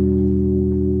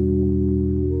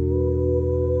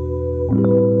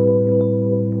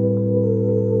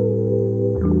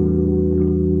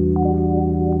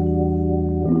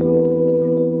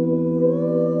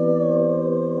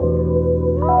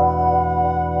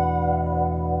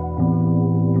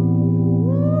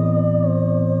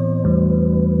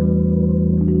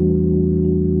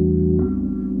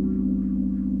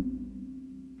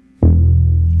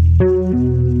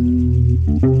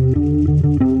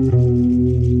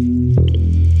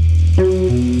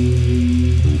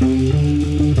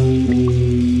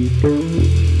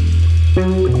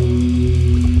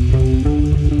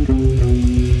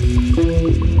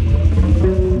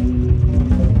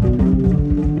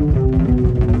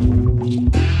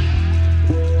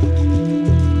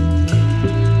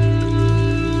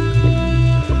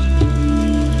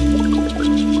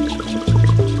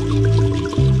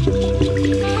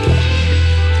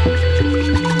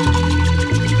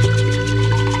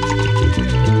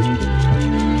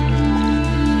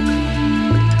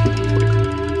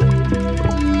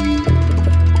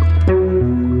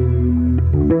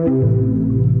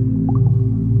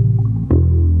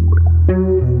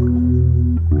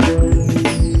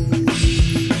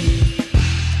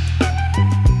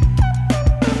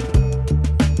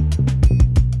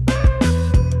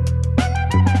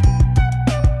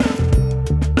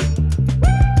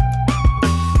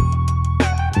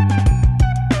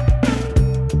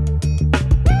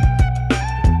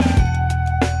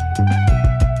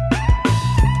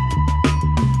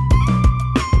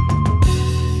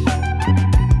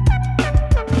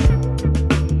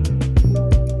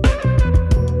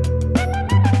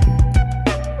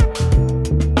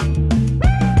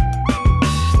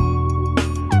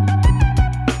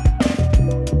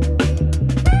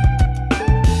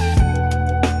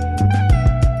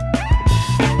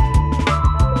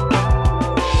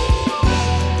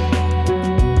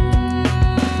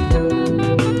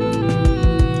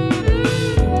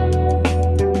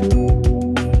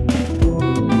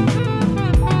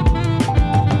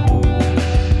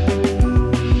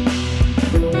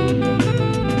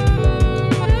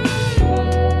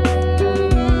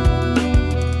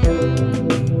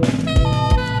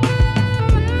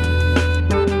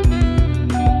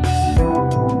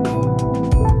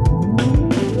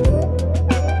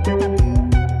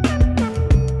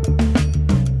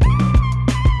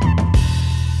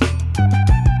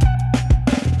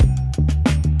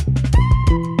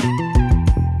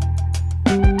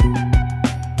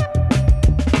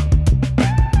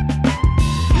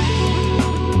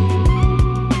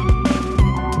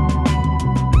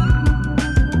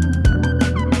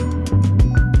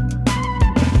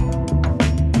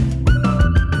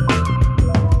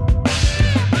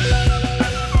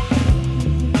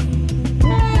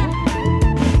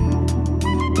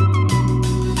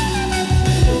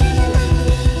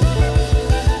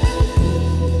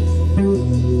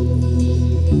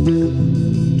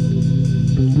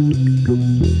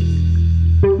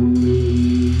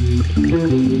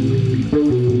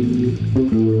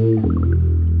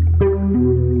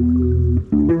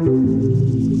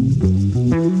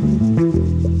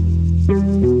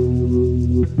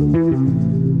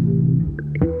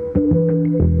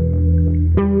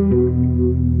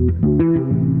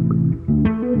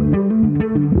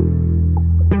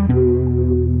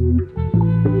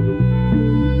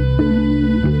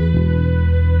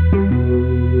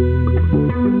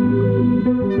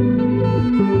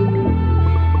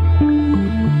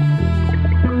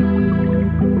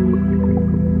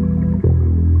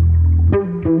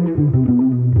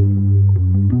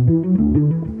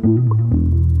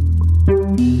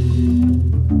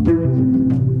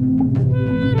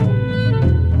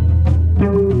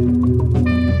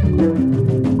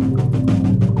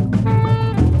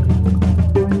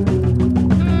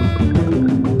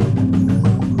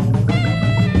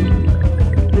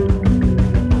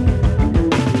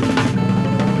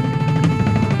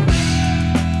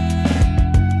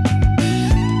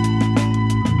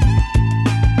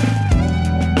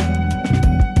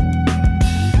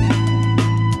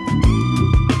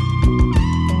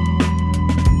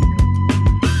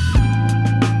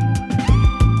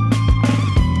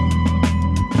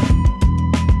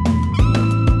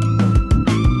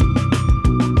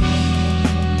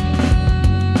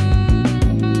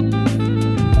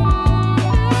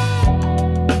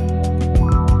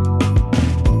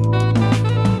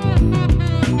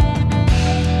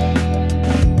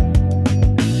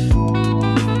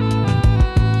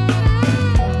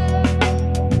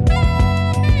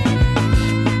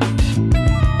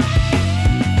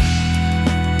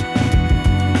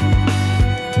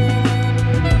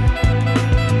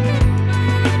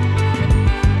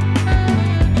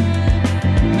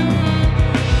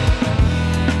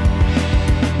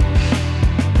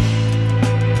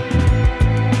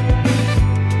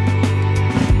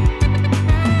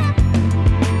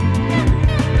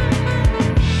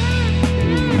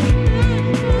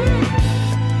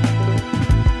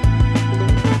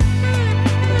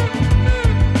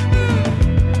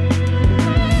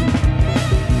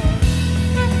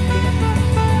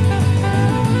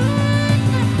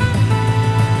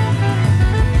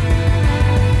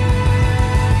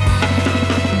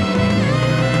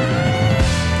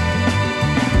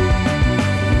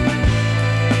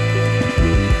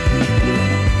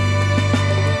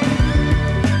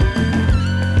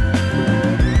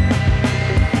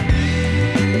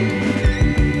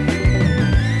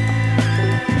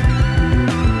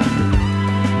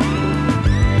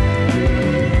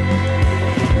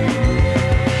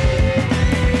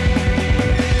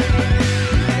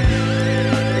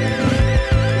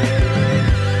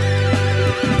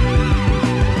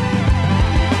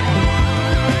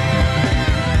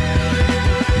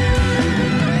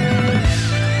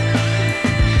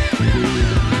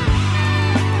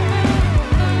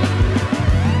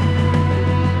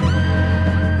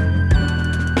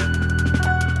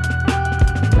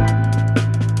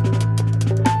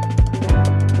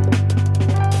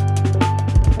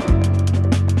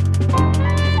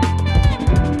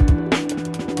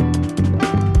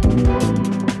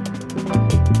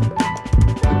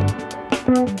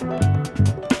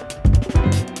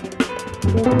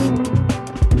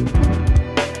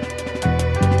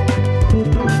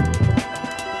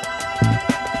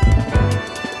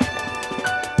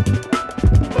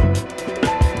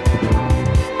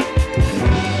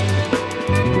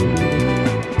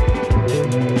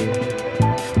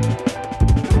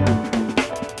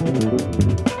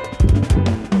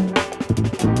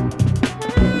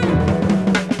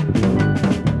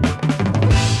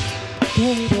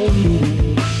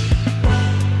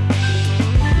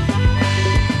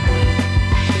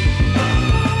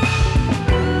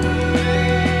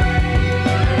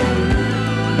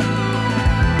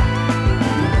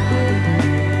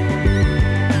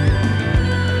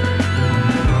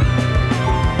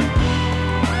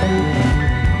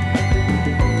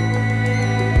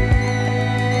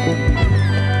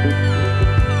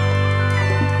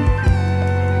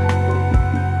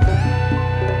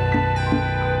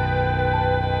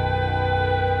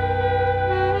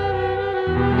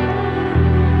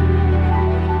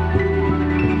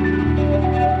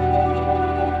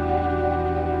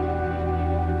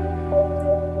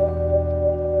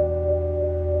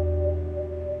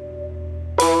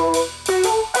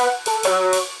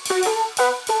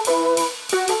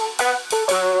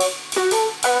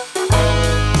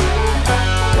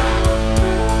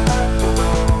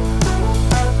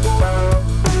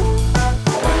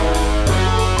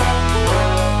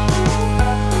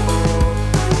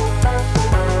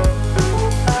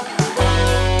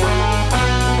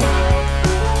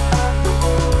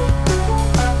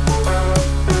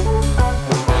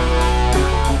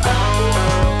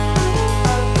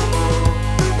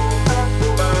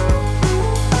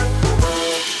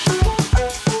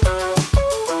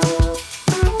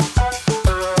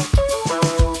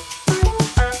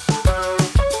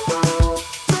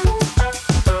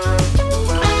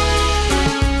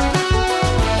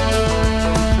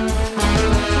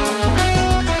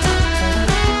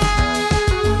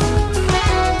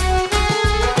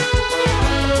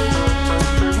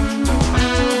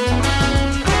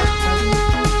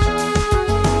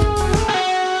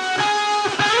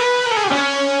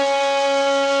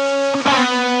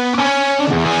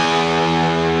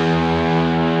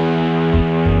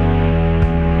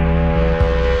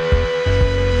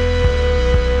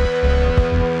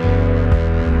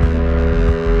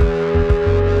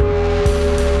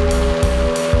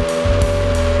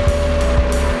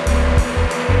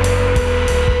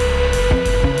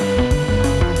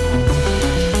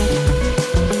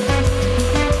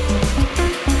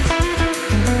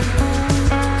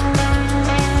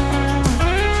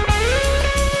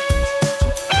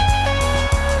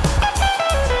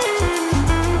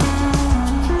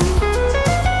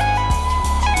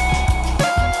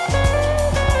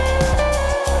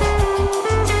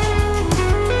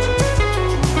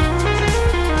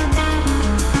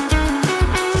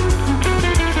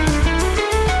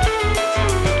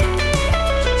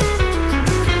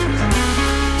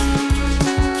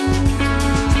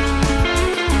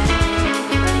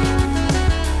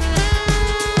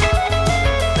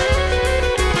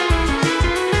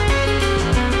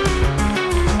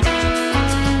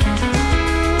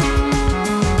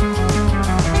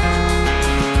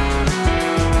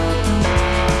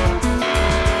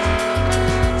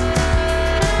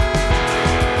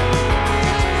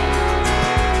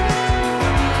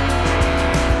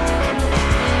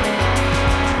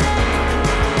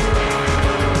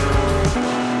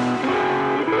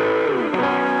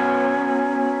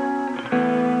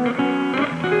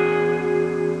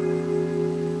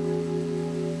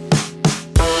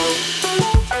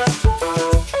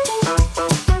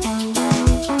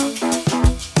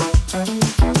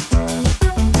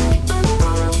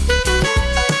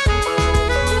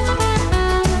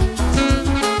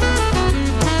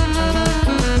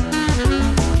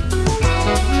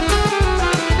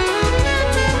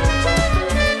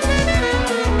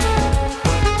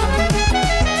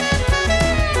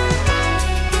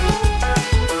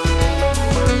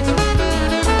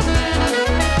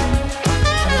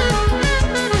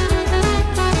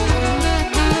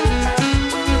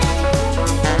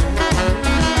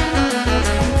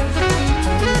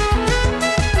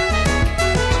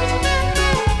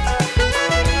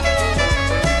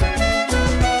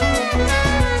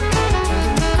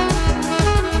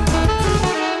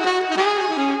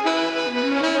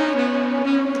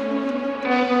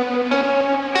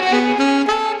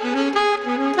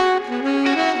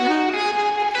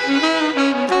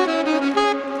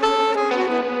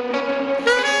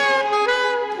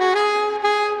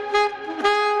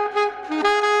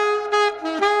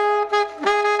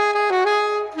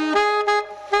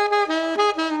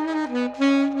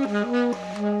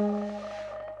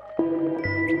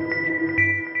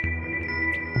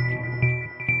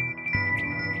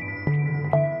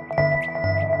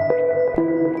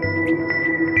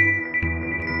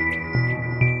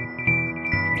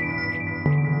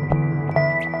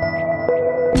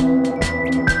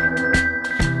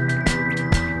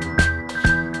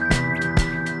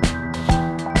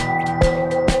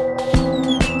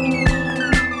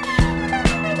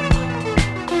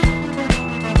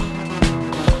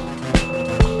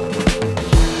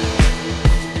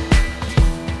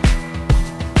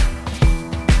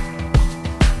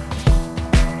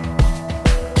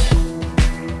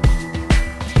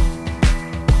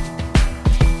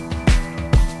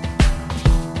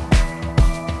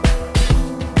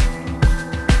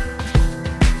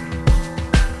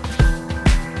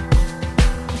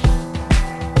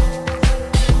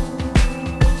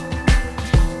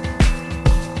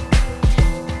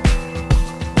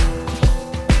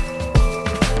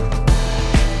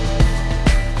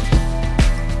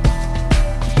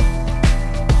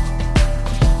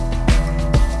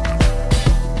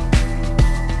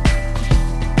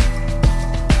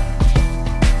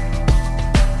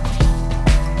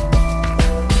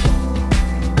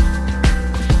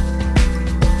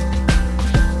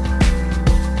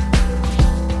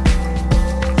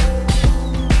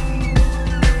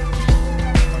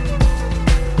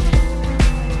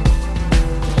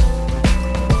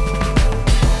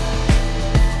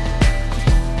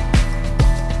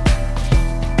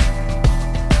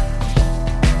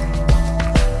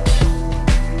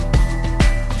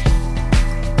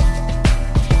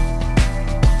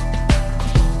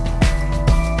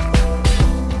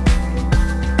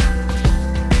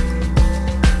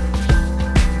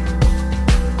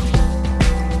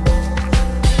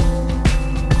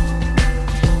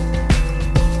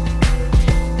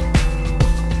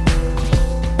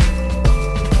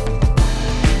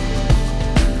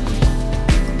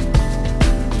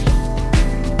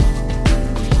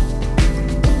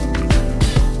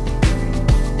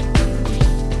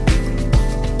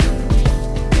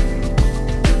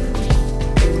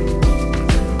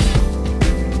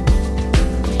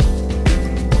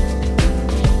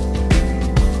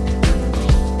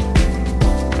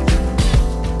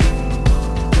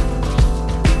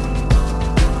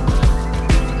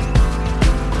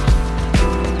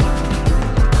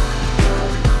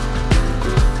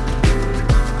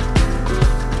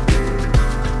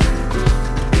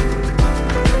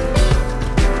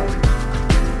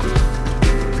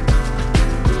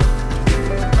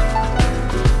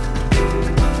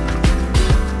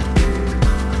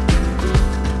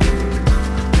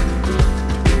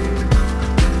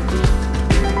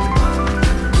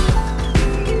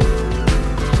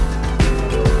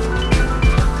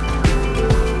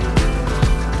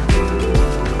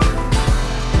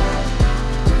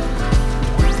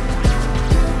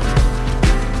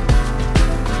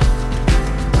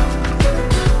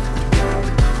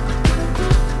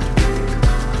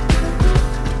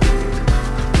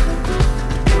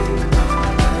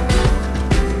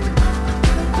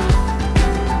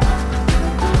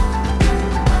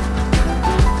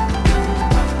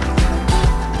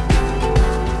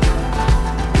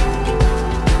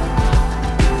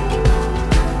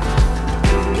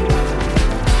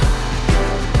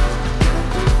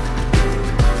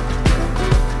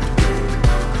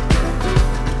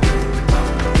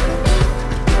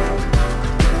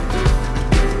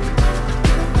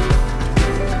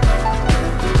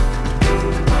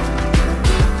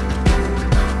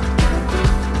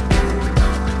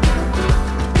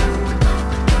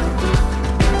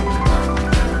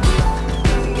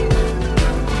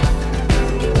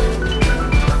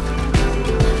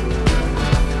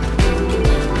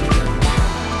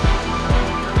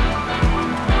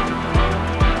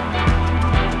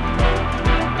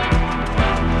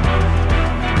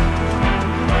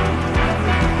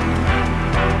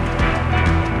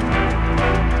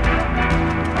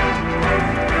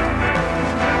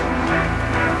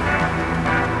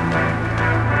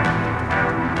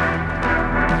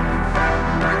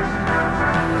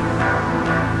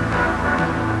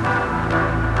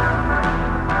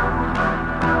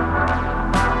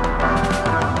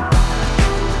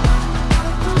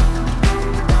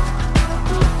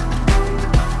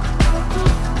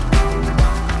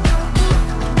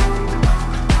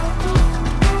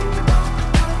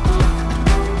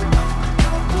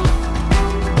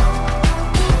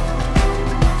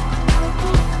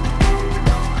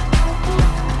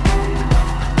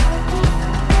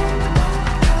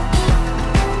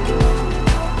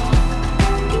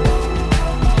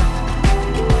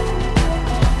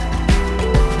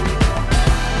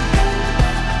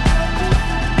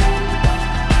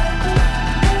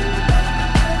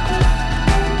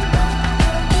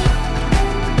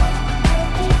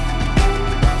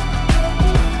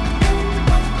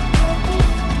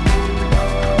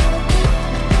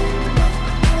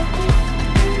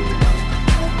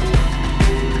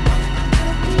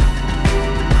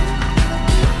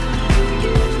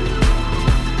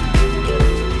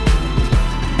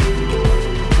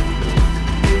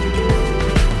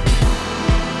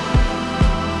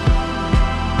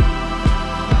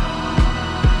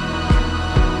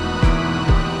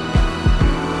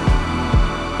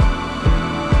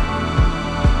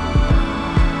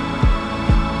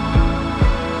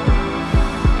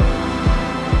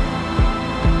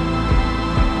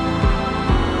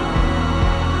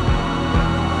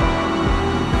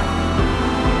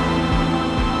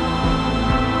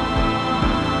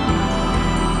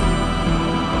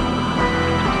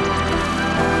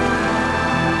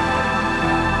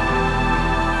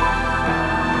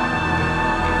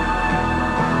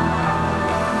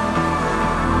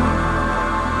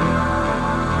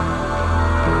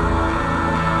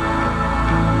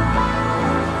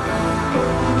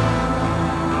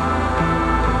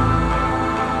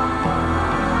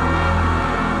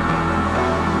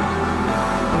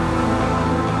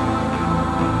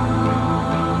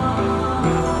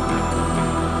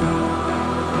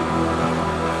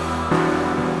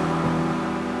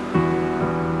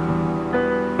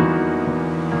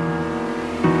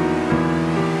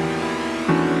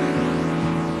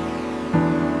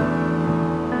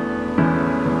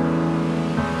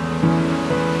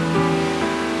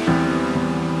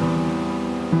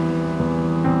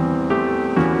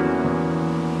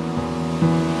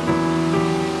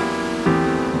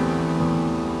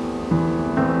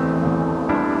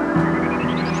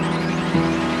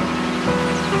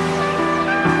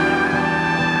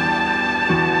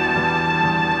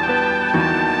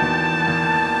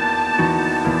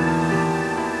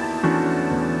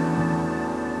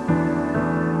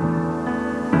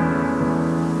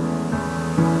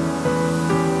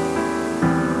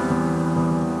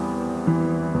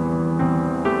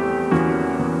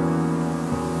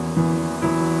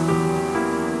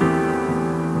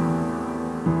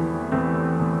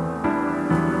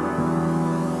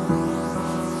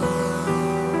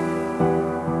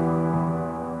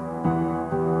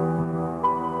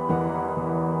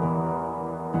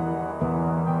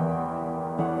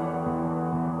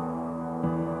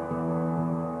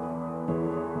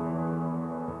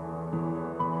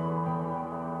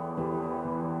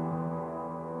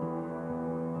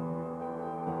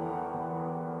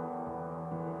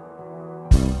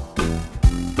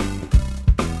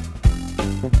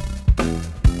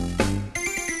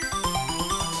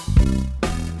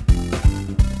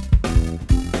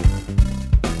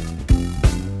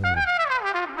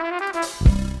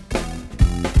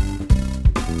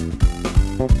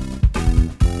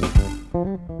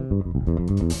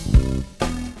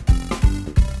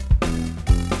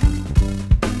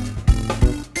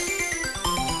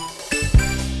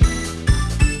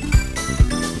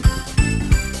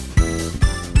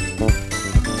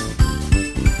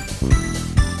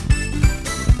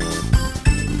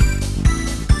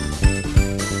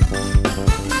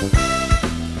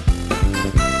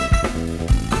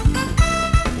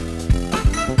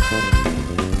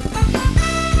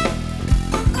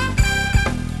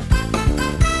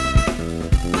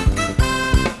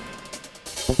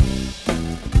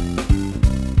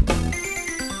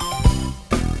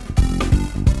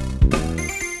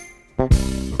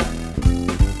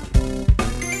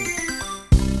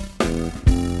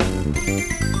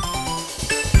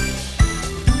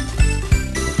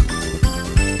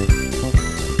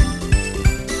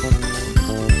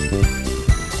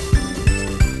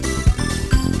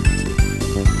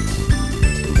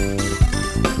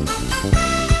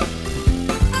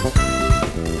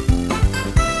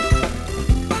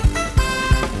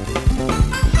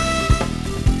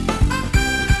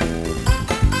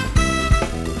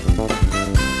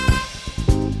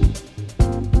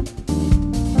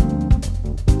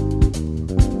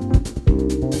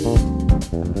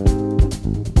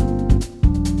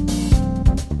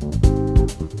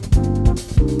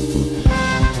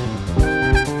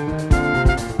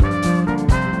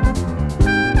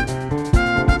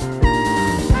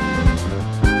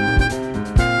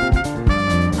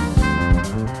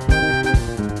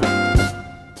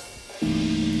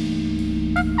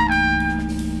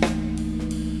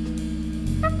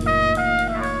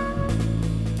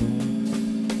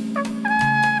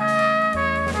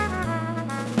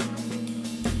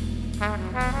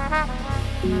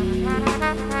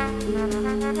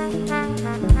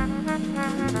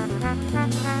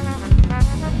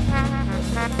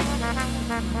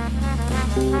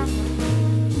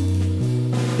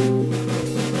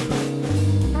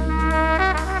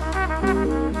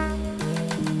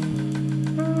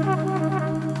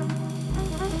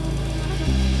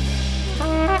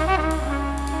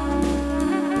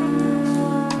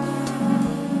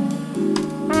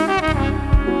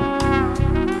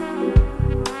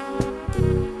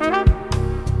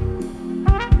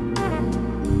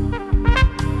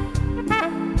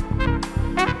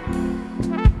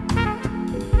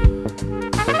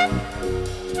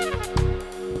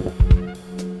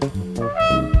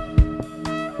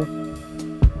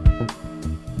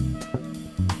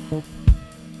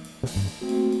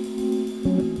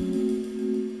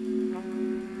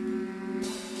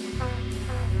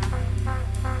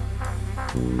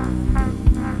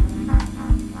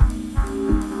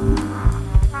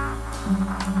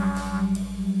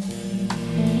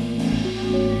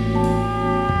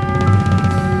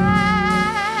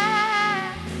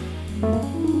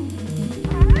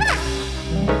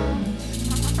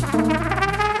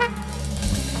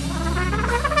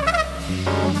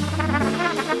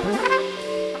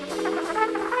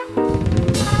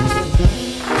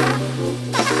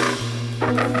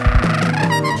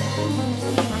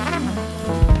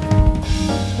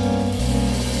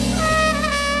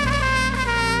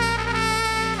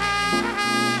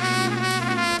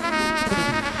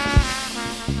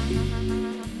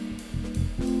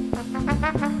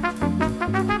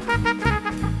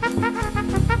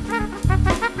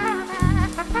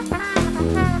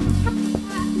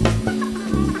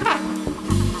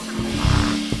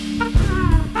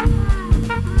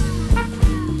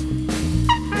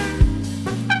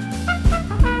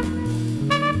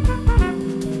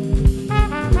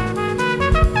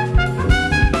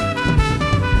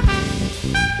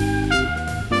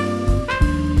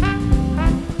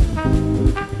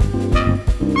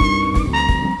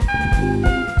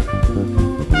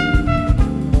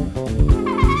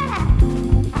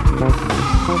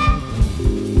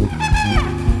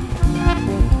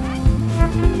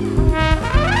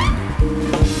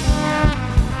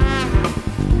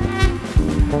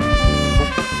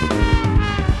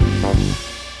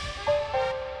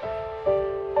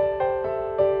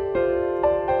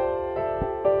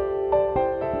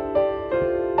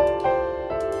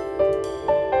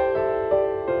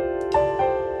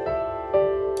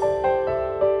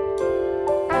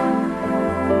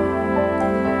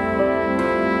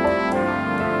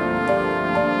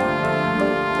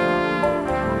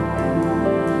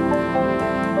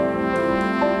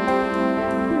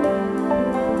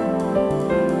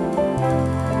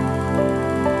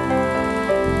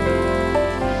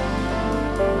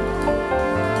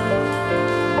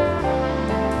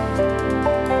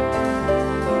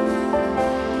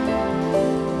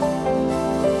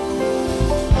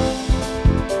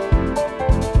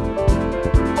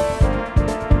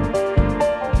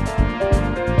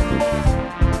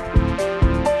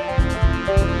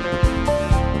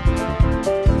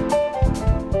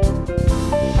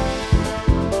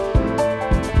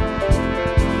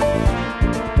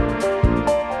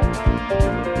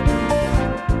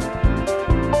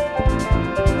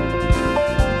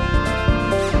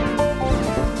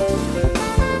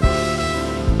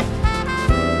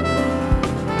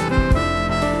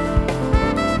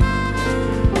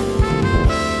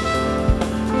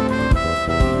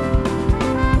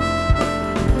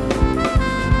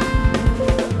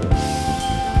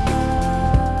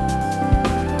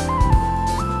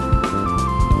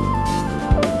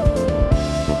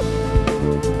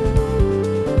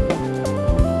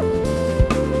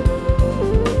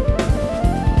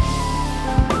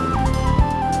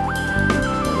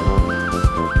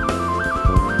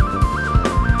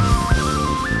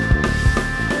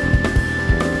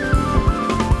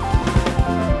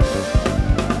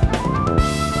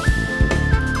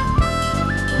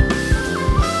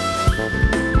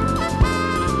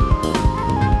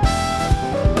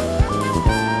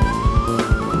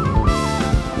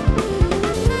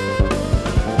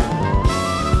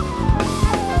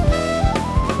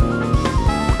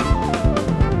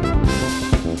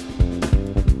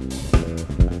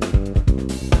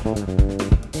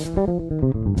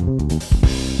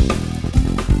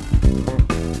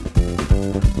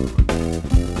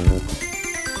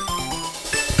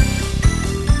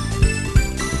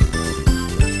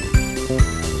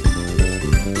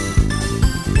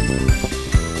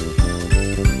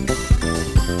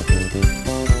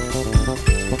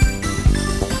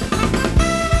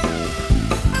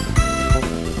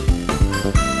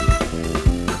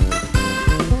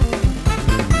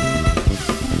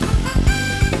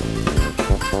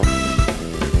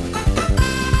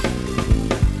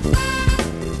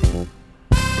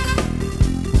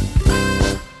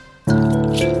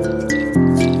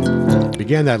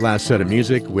 began that last set of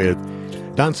music with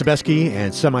Don Sebesky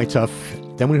and Semi-Tough.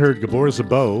 Then we heard Gabor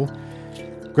Szabo,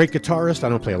 great guitarist. I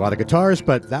don't play a lot of guitars,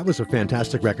 but that was a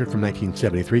fantastic record from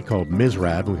 1973 called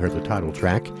Mizrab. We heard the title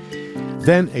track.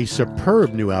 Then a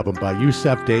superb new album by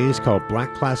Yussef Days called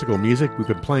Black Classical Music. We've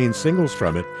been playing singles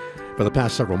from it for the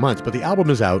past several months, but the album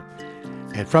is out,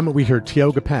 and from it we heard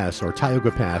Tioga Pass from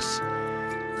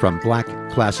Black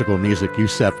Classical Music,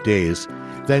 Yussef Days.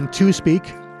 Then To Speak,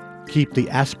 Keep the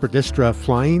Asperdistra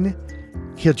Flying,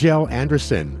 Kjell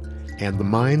Anderson and the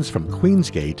Minds from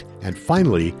Queensgate, and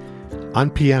finally,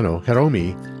 on piano,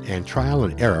 Hiromi and Trial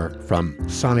and Error from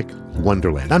Sonic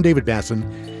Wonderland. I'm David Basson.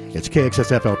 It's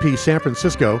KXSFLP San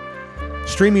Francisco,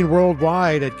 streaming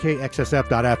worldwide at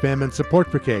kxsf.fm, and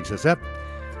support for KXSF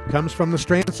comes from the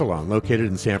Strand Salon, located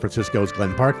in San Francisco's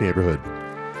Glen Park neighborhood.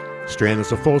 Strand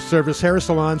is a full-service hair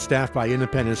salon staffed by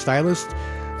independent stylists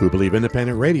who believe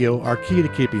independent radio are key to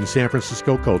keeping San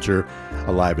Francisco culture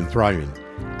alive and thriving.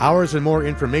 Hours and more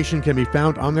information can be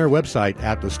found on their website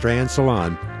at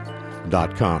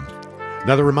thestrandsalon.com.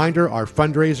 Another reminder, our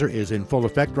fundraiser is in full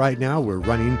effect right now. We're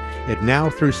running it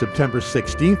now through September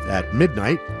 16th at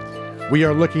midnight. We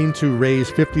are looking to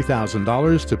raise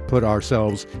 $50,000 to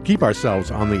keep ourselves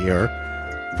on the air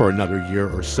for another year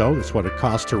or so. That's what it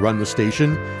costs to run the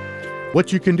station.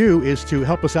 What you can do is to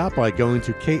help us out by going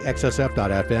to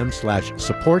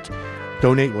kxsf.fm/support.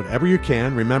 Donate whatever you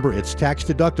can. Remember, it's tax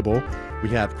deductible. We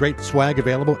have great swag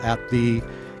available at the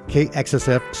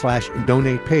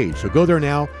KXSF/donate page. So go there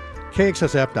now,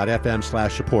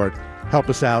 kxsf.fm/support. Help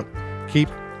us out. Keep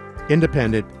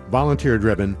independent,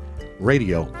 volunteer-driven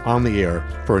radio on the air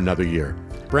for another year.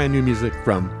 Brand new music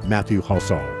from Matthew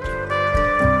Halsall.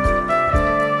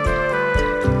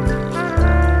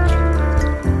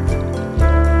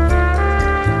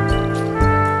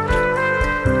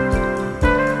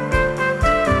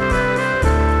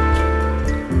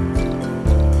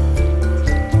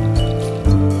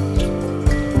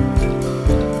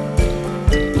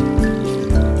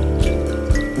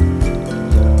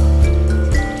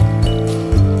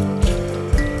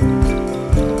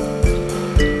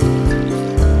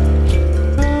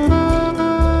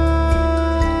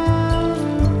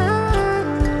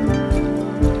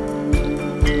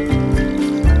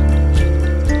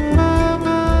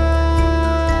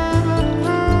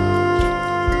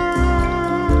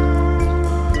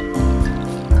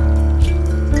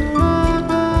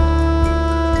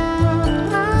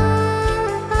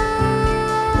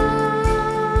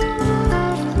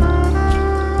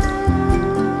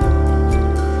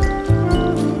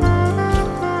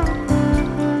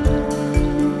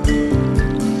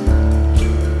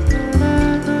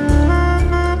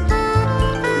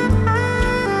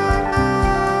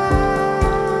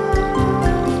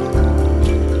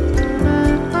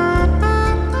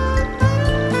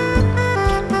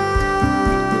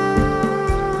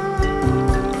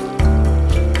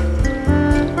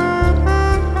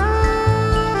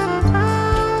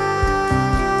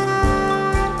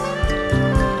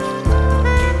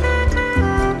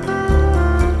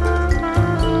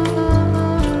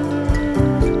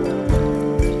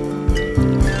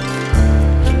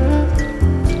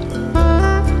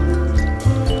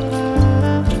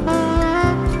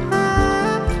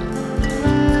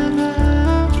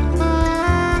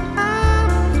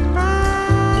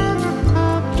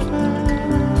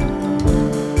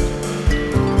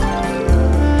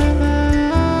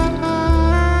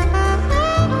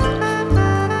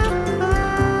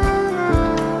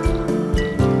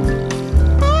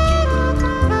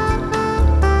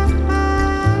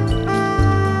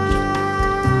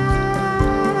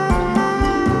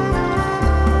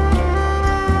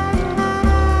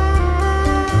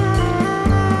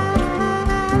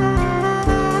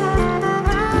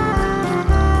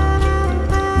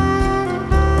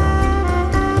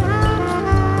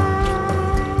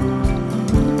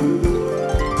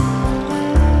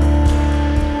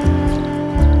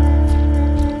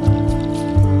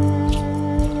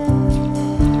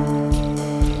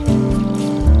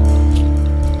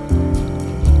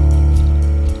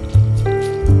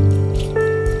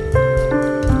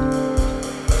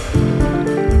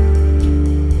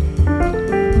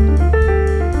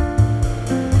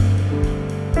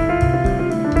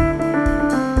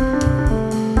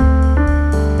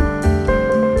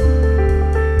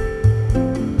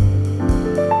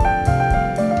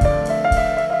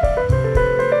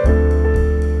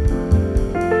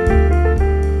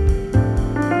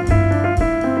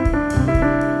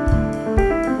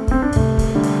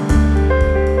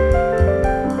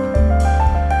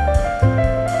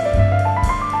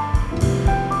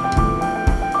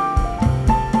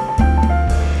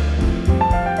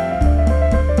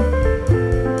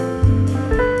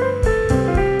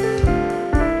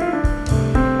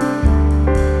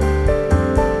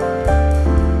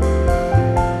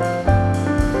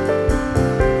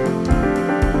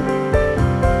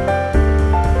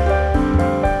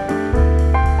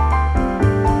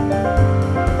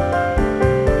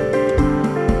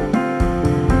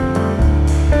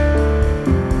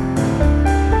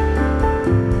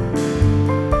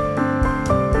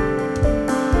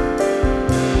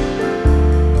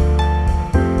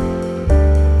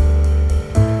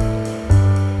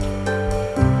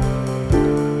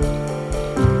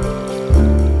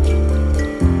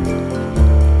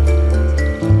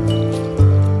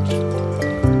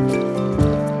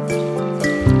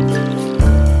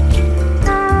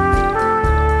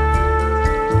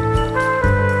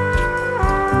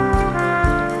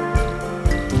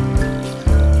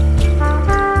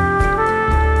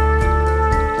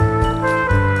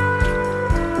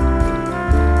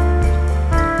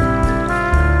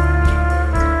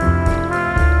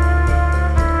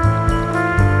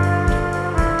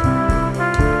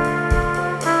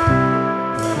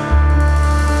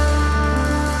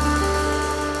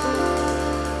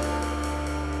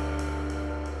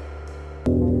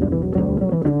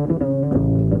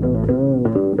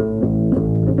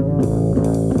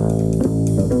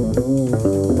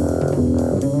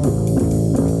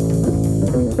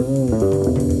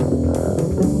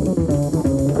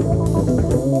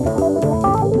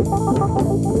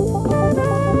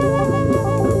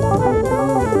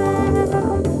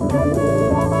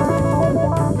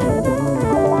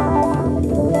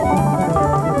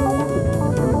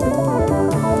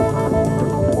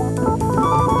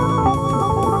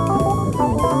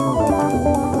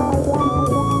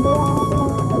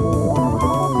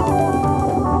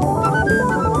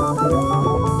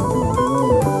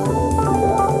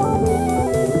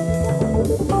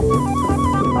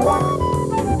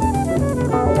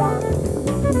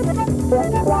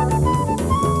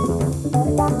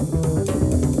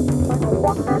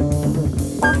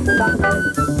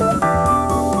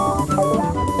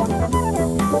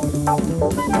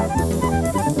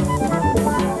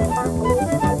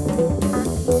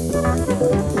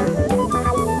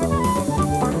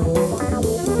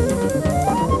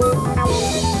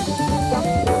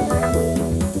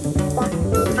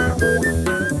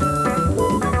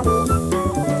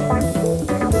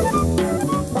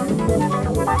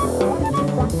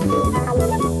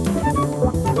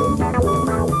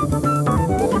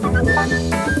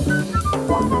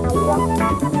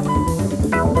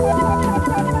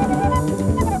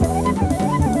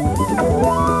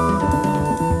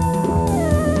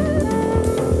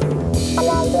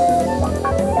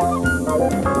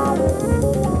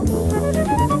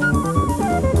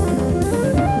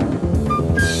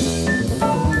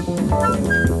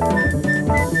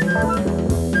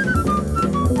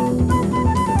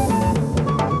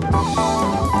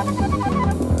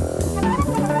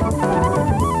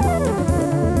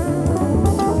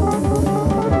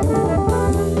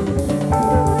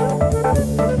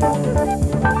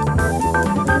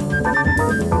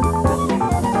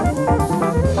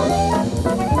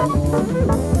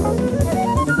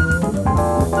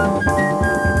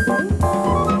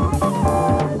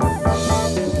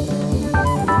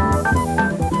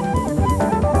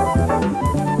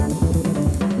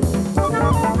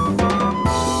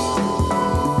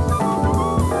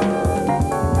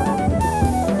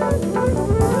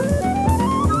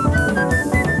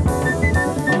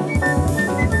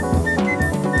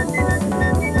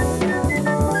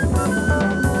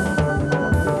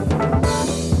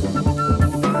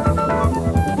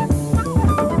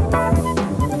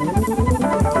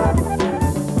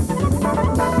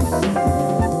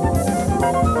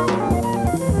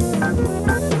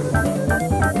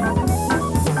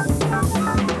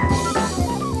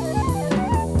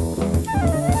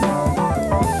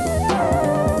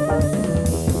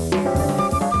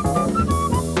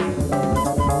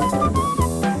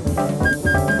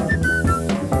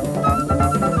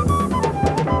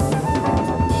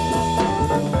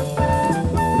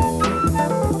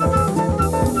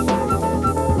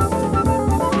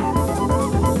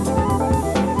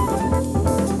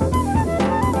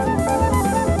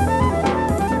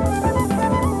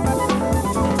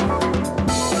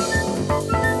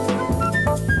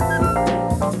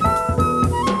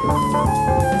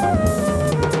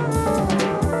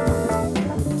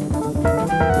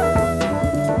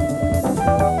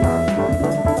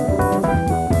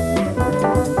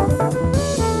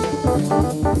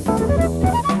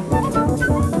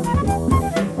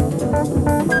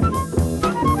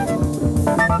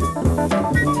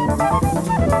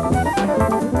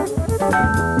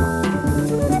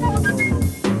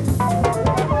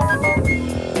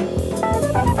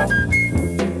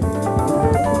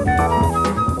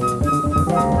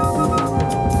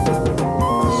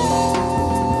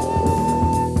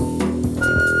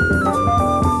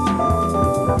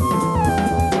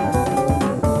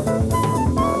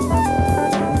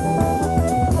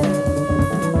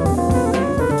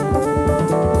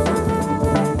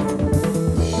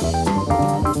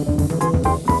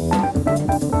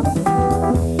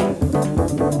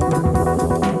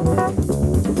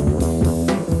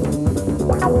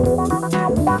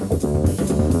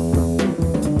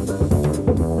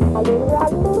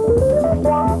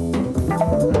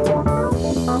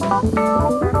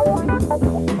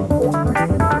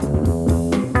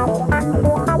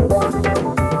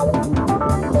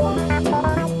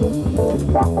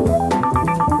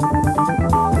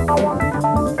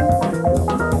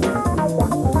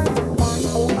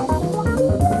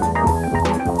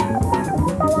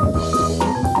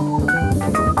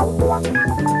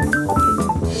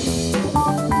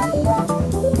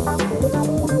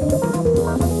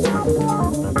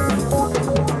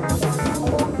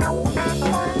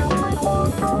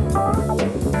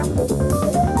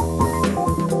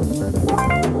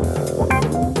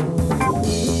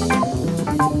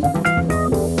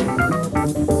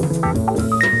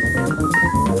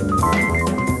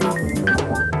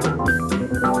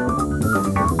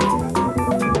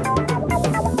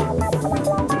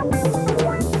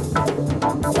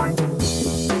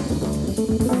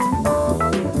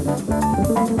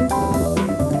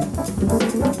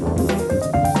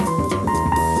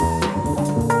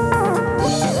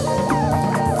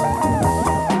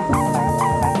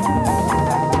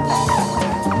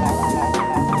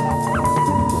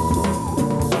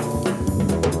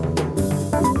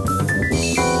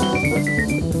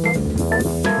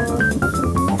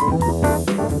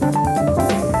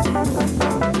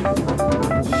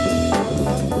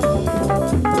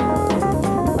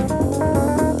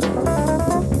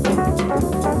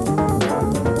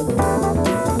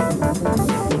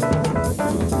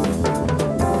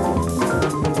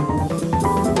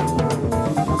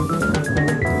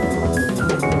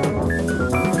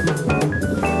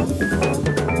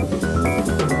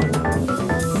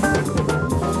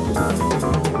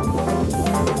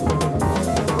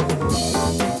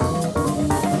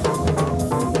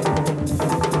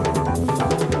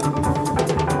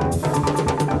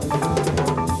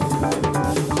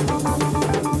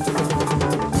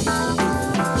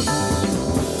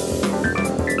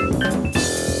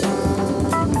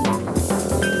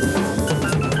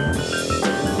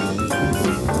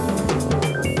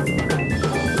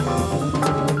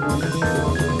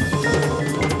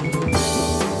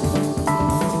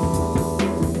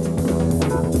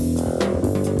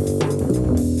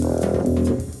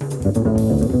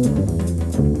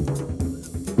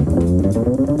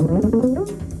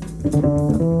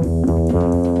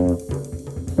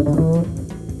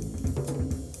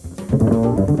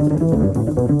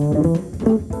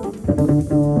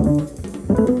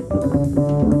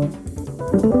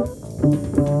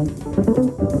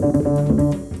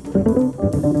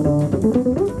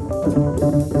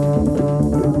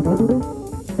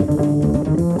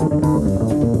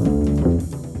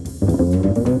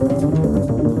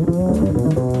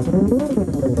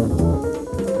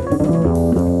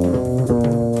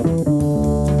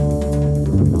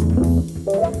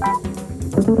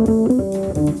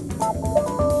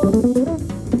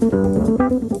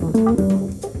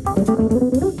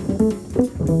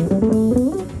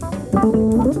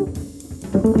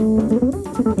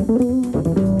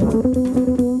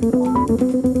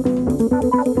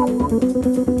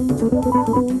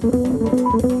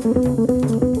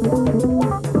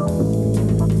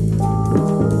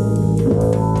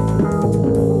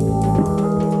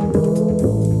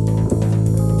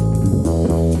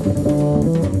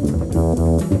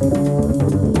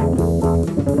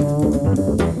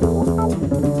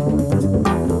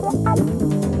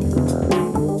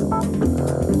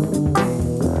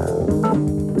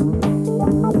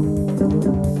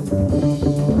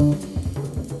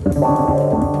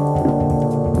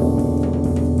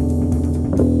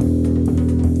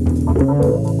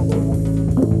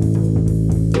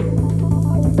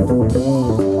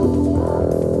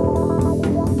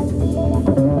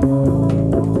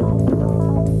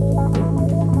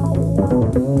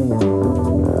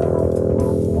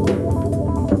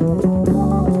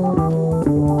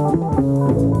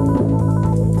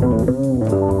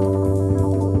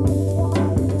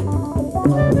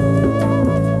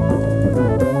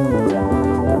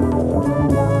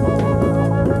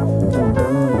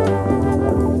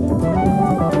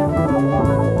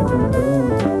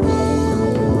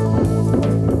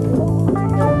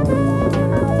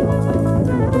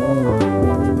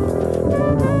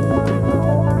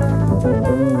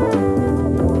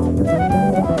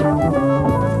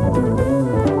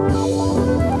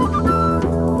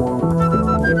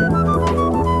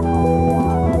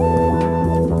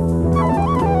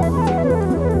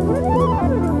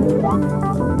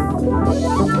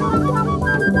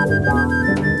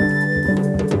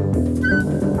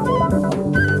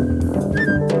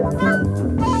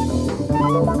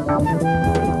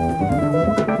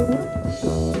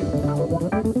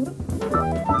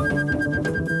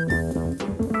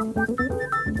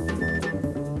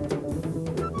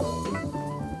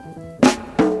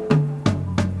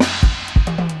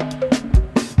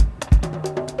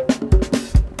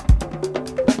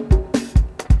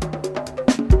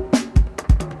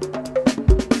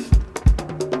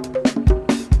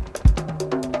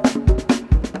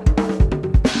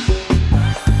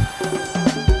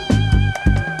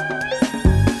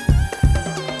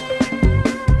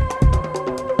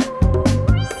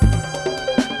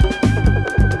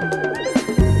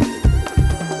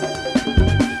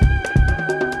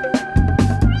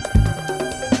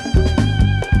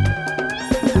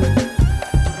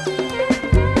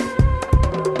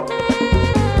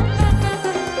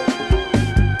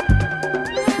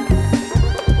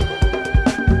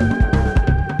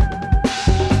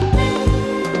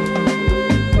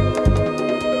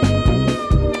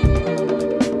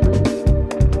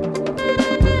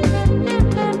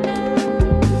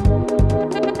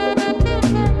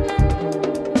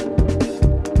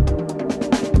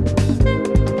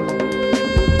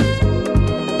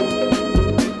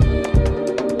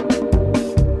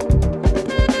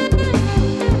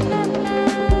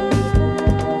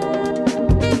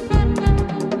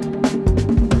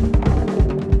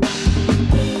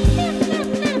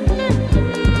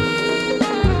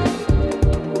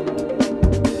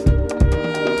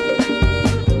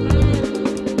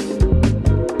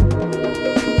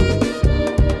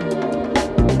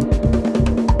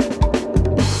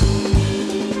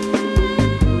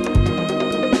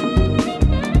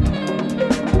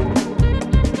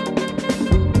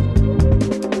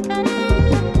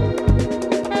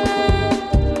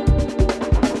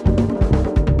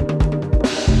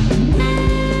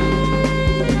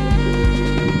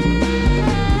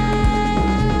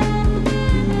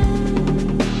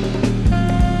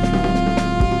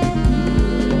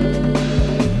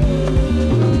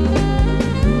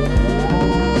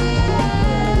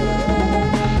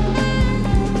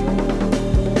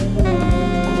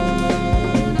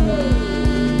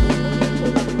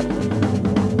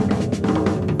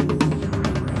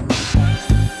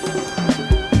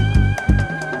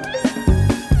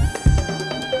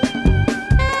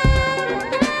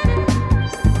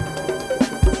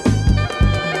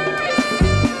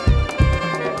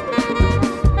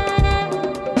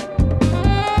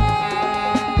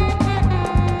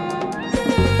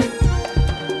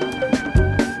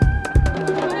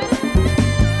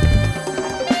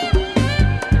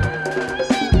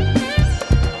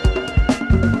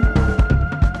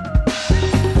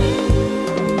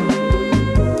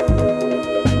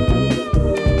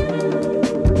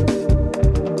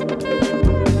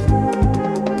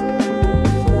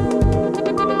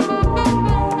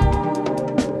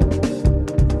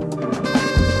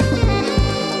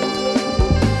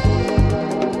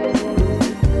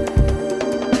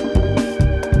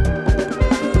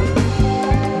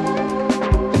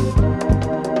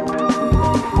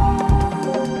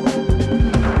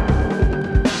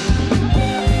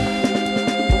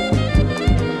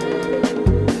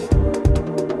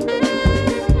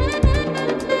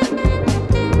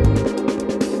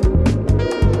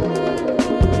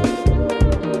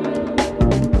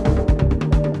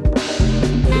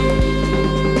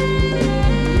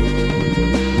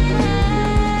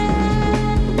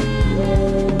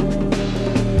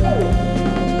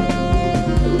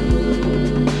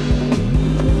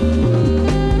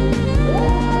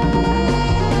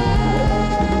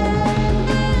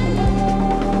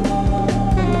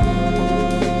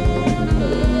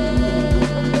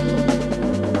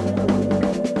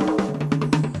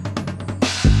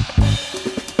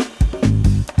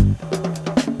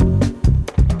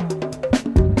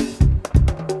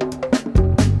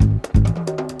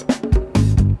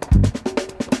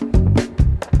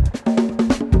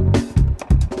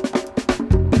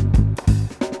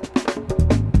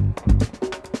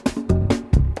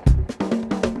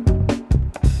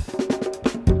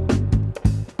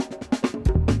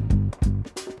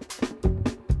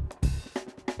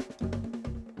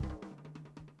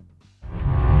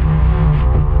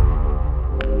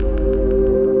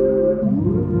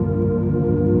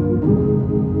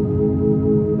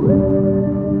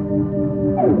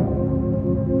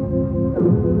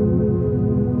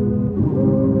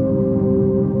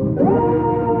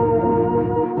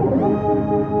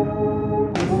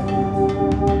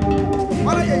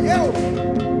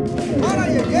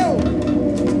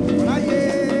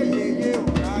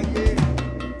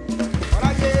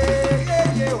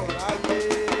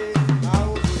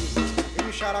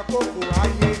 xaracoco,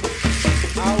 aie,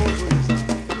 aozoiza,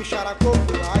 emi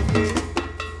xaracoco, aie,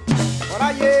 ora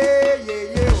ye,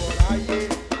 ora ye,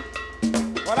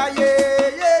 ora ye,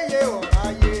 ora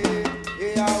ye,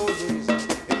 aozoiza,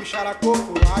 emi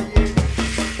xaracoco, aie,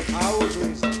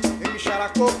 aozoiza, emi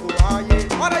xaracoco, aie,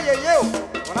 ora ye,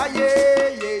 ora ye,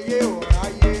 ora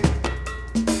ye,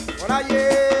 ora ye,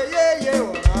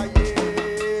 ora ye,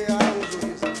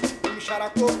 aozoiza, emi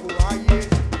xaracoco, aie,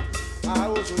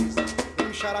 aozoiza,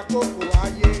 emi xaracoco,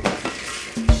 aie,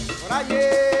 ora ye,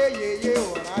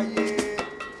 ora ye,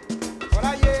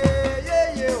 ora ye, ora ye,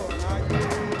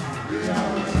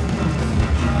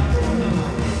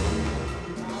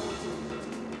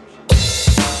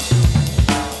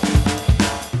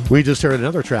 We just heard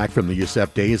another track from the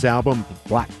Yussef Days album,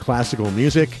 Black Classical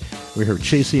Music. We heard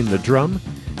Chasing the Drum.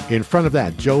 In front of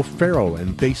that, Joe Farrell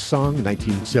and Bass Song,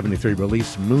 1973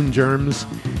 release, Moon Germs.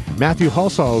 Matthew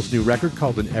Halsall's new record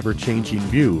called An Ever-Changing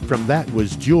View. From that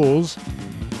was Jules.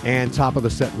 And top of the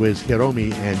set was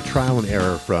Hiromi and Trial and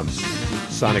Error from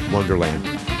Sonic Wonderland.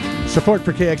 Support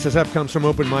for KXSF comes from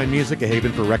Open Mind Music, a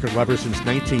haven for record lovers since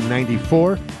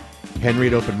 1994. Henry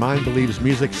at Open Mind believes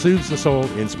music soothes the soul,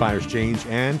 inspires change,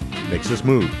 and makes us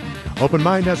move. Open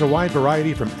Mind has a wide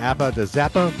variety from ABBA to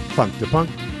Zappa, funk to punk,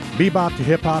 bebop to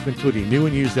hip-hop, including new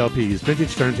and used LPs,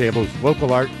 vintage turntables,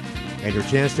 local art, and your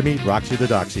chance to meet Roxy the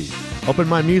Doxy. Open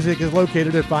Mind Music is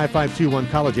located at 5521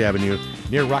 College Avenue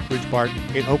near Rockridge Park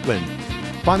in Oakland.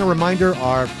 Final reminder,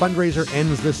 our fundraiser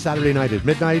ends this Saturday night at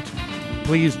midnight.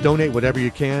 Please donate whatever you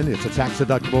can. It's a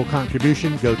tax-deductible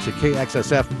contribution. Go to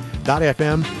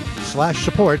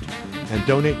kxsf.fm/support and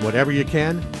donate whatever you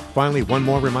can. Finally, one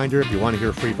more reminder, if you want to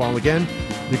hear FreeFall again,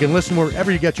 you can listen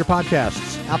wherever you get your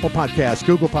podcasts. Apple Podcasts,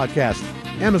 Google Podcasts,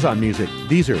 Amazon Music,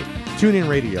 Deezer, TuneIn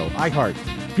Radio, iHeart,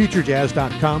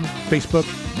 FutureJazz.com, Facebook,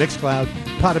 Mixcloud,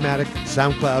 Podomatic,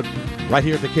 SoundCloud, right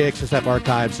here at the KXSF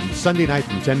archives on Sunday night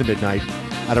from 10 to midnight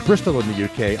out of Bristol in the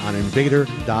UK on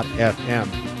Invader.fm.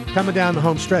 Coming down the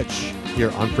home stretch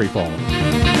here on FreeFall.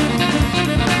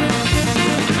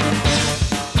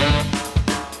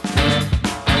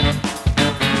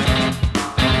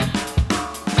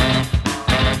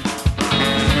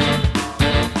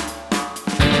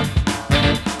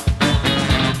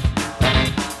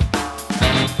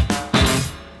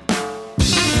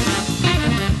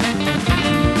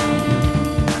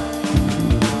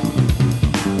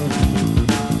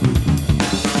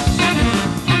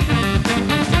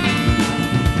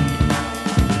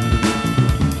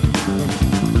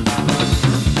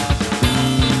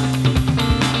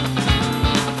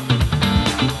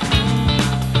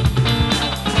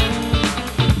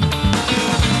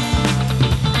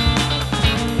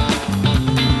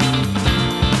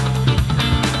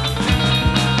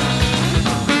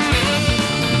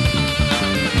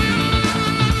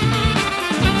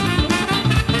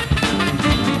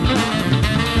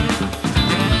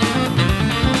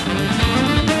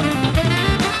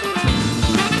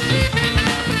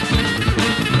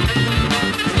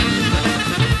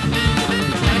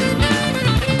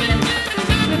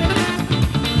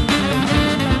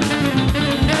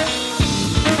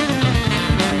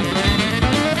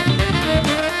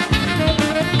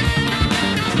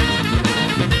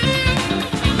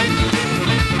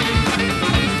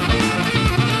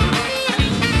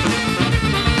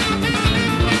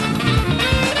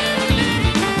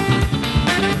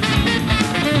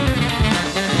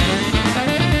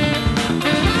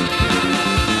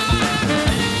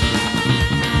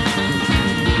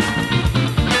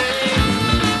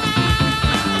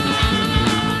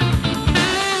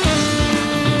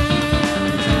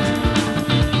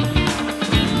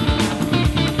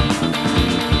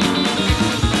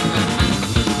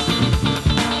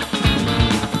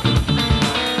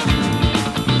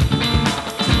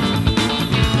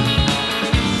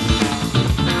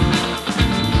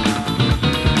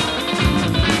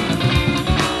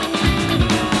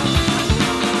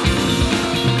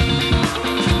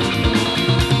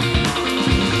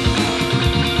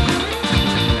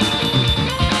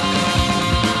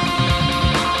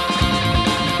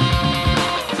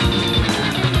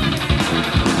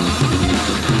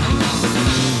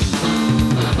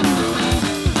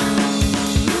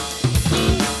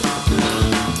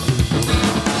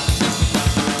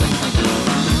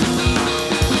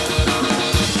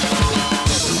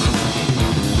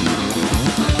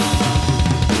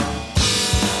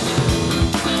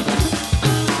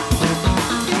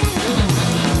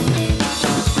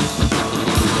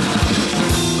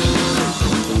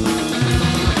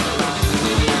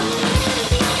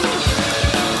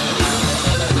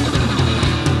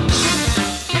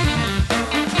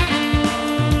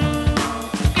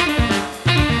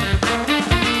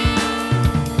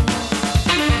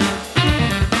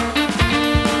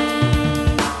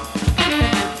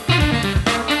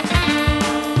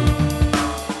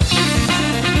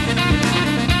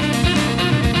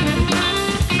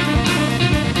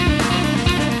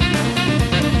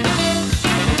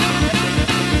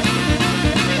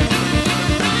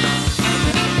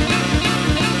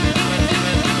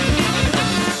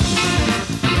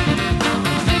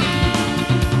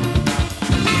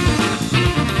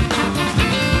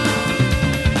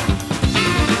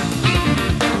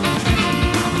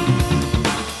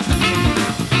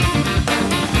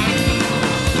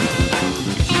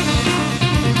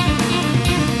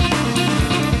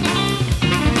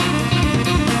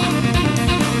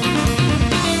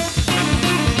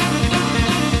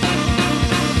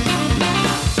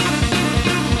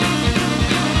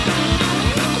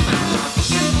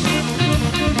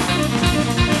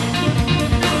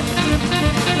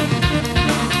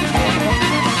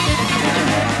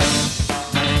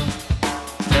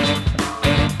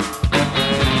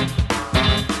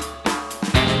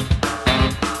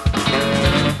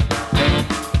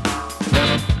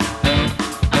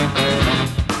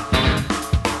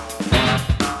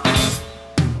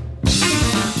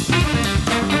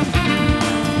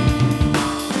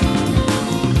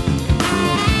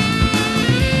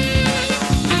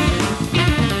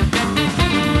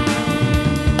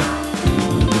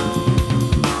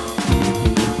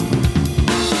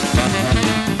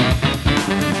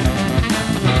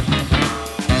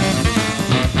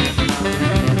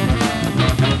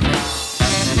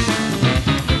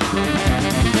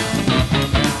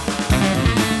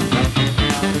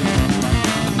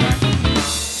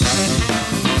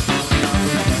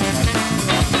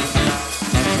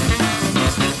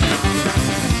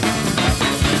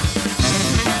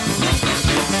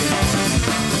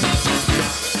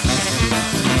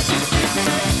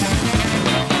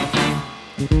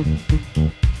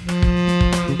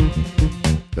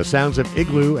 The sounds of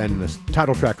Igloo and the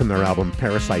title track from their album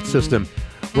Parasite System.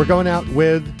 We're going out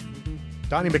with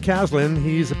Donnie McCaslin.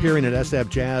 He's appearing at SF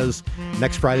Jazz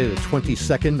next Friday the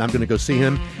 22nd. I'm going to go see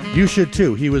him. You should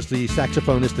too. He was the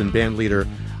saxophonist and band leader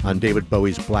on David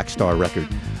Bowie's Black Star record.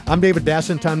 I'm David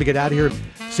Basson. Time to get out of here.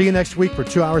 See you next week for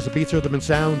 2 hours of beats, rhythm, and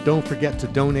sound. Don't forget to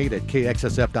donate at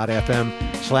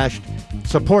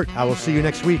kxsf.fm/support. I will see you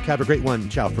next week. Have a great one.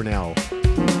 Ciao for now.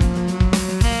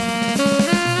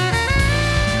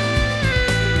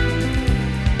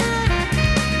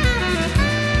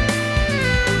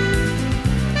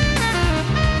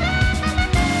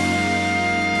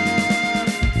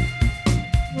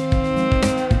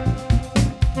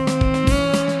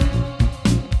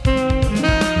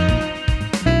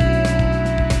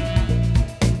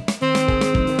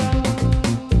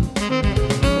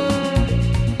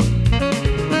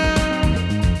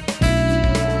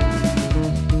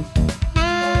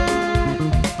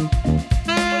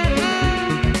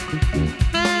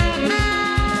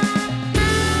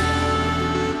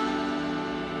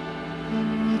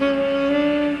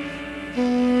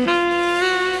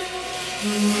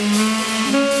 Mm-hmm.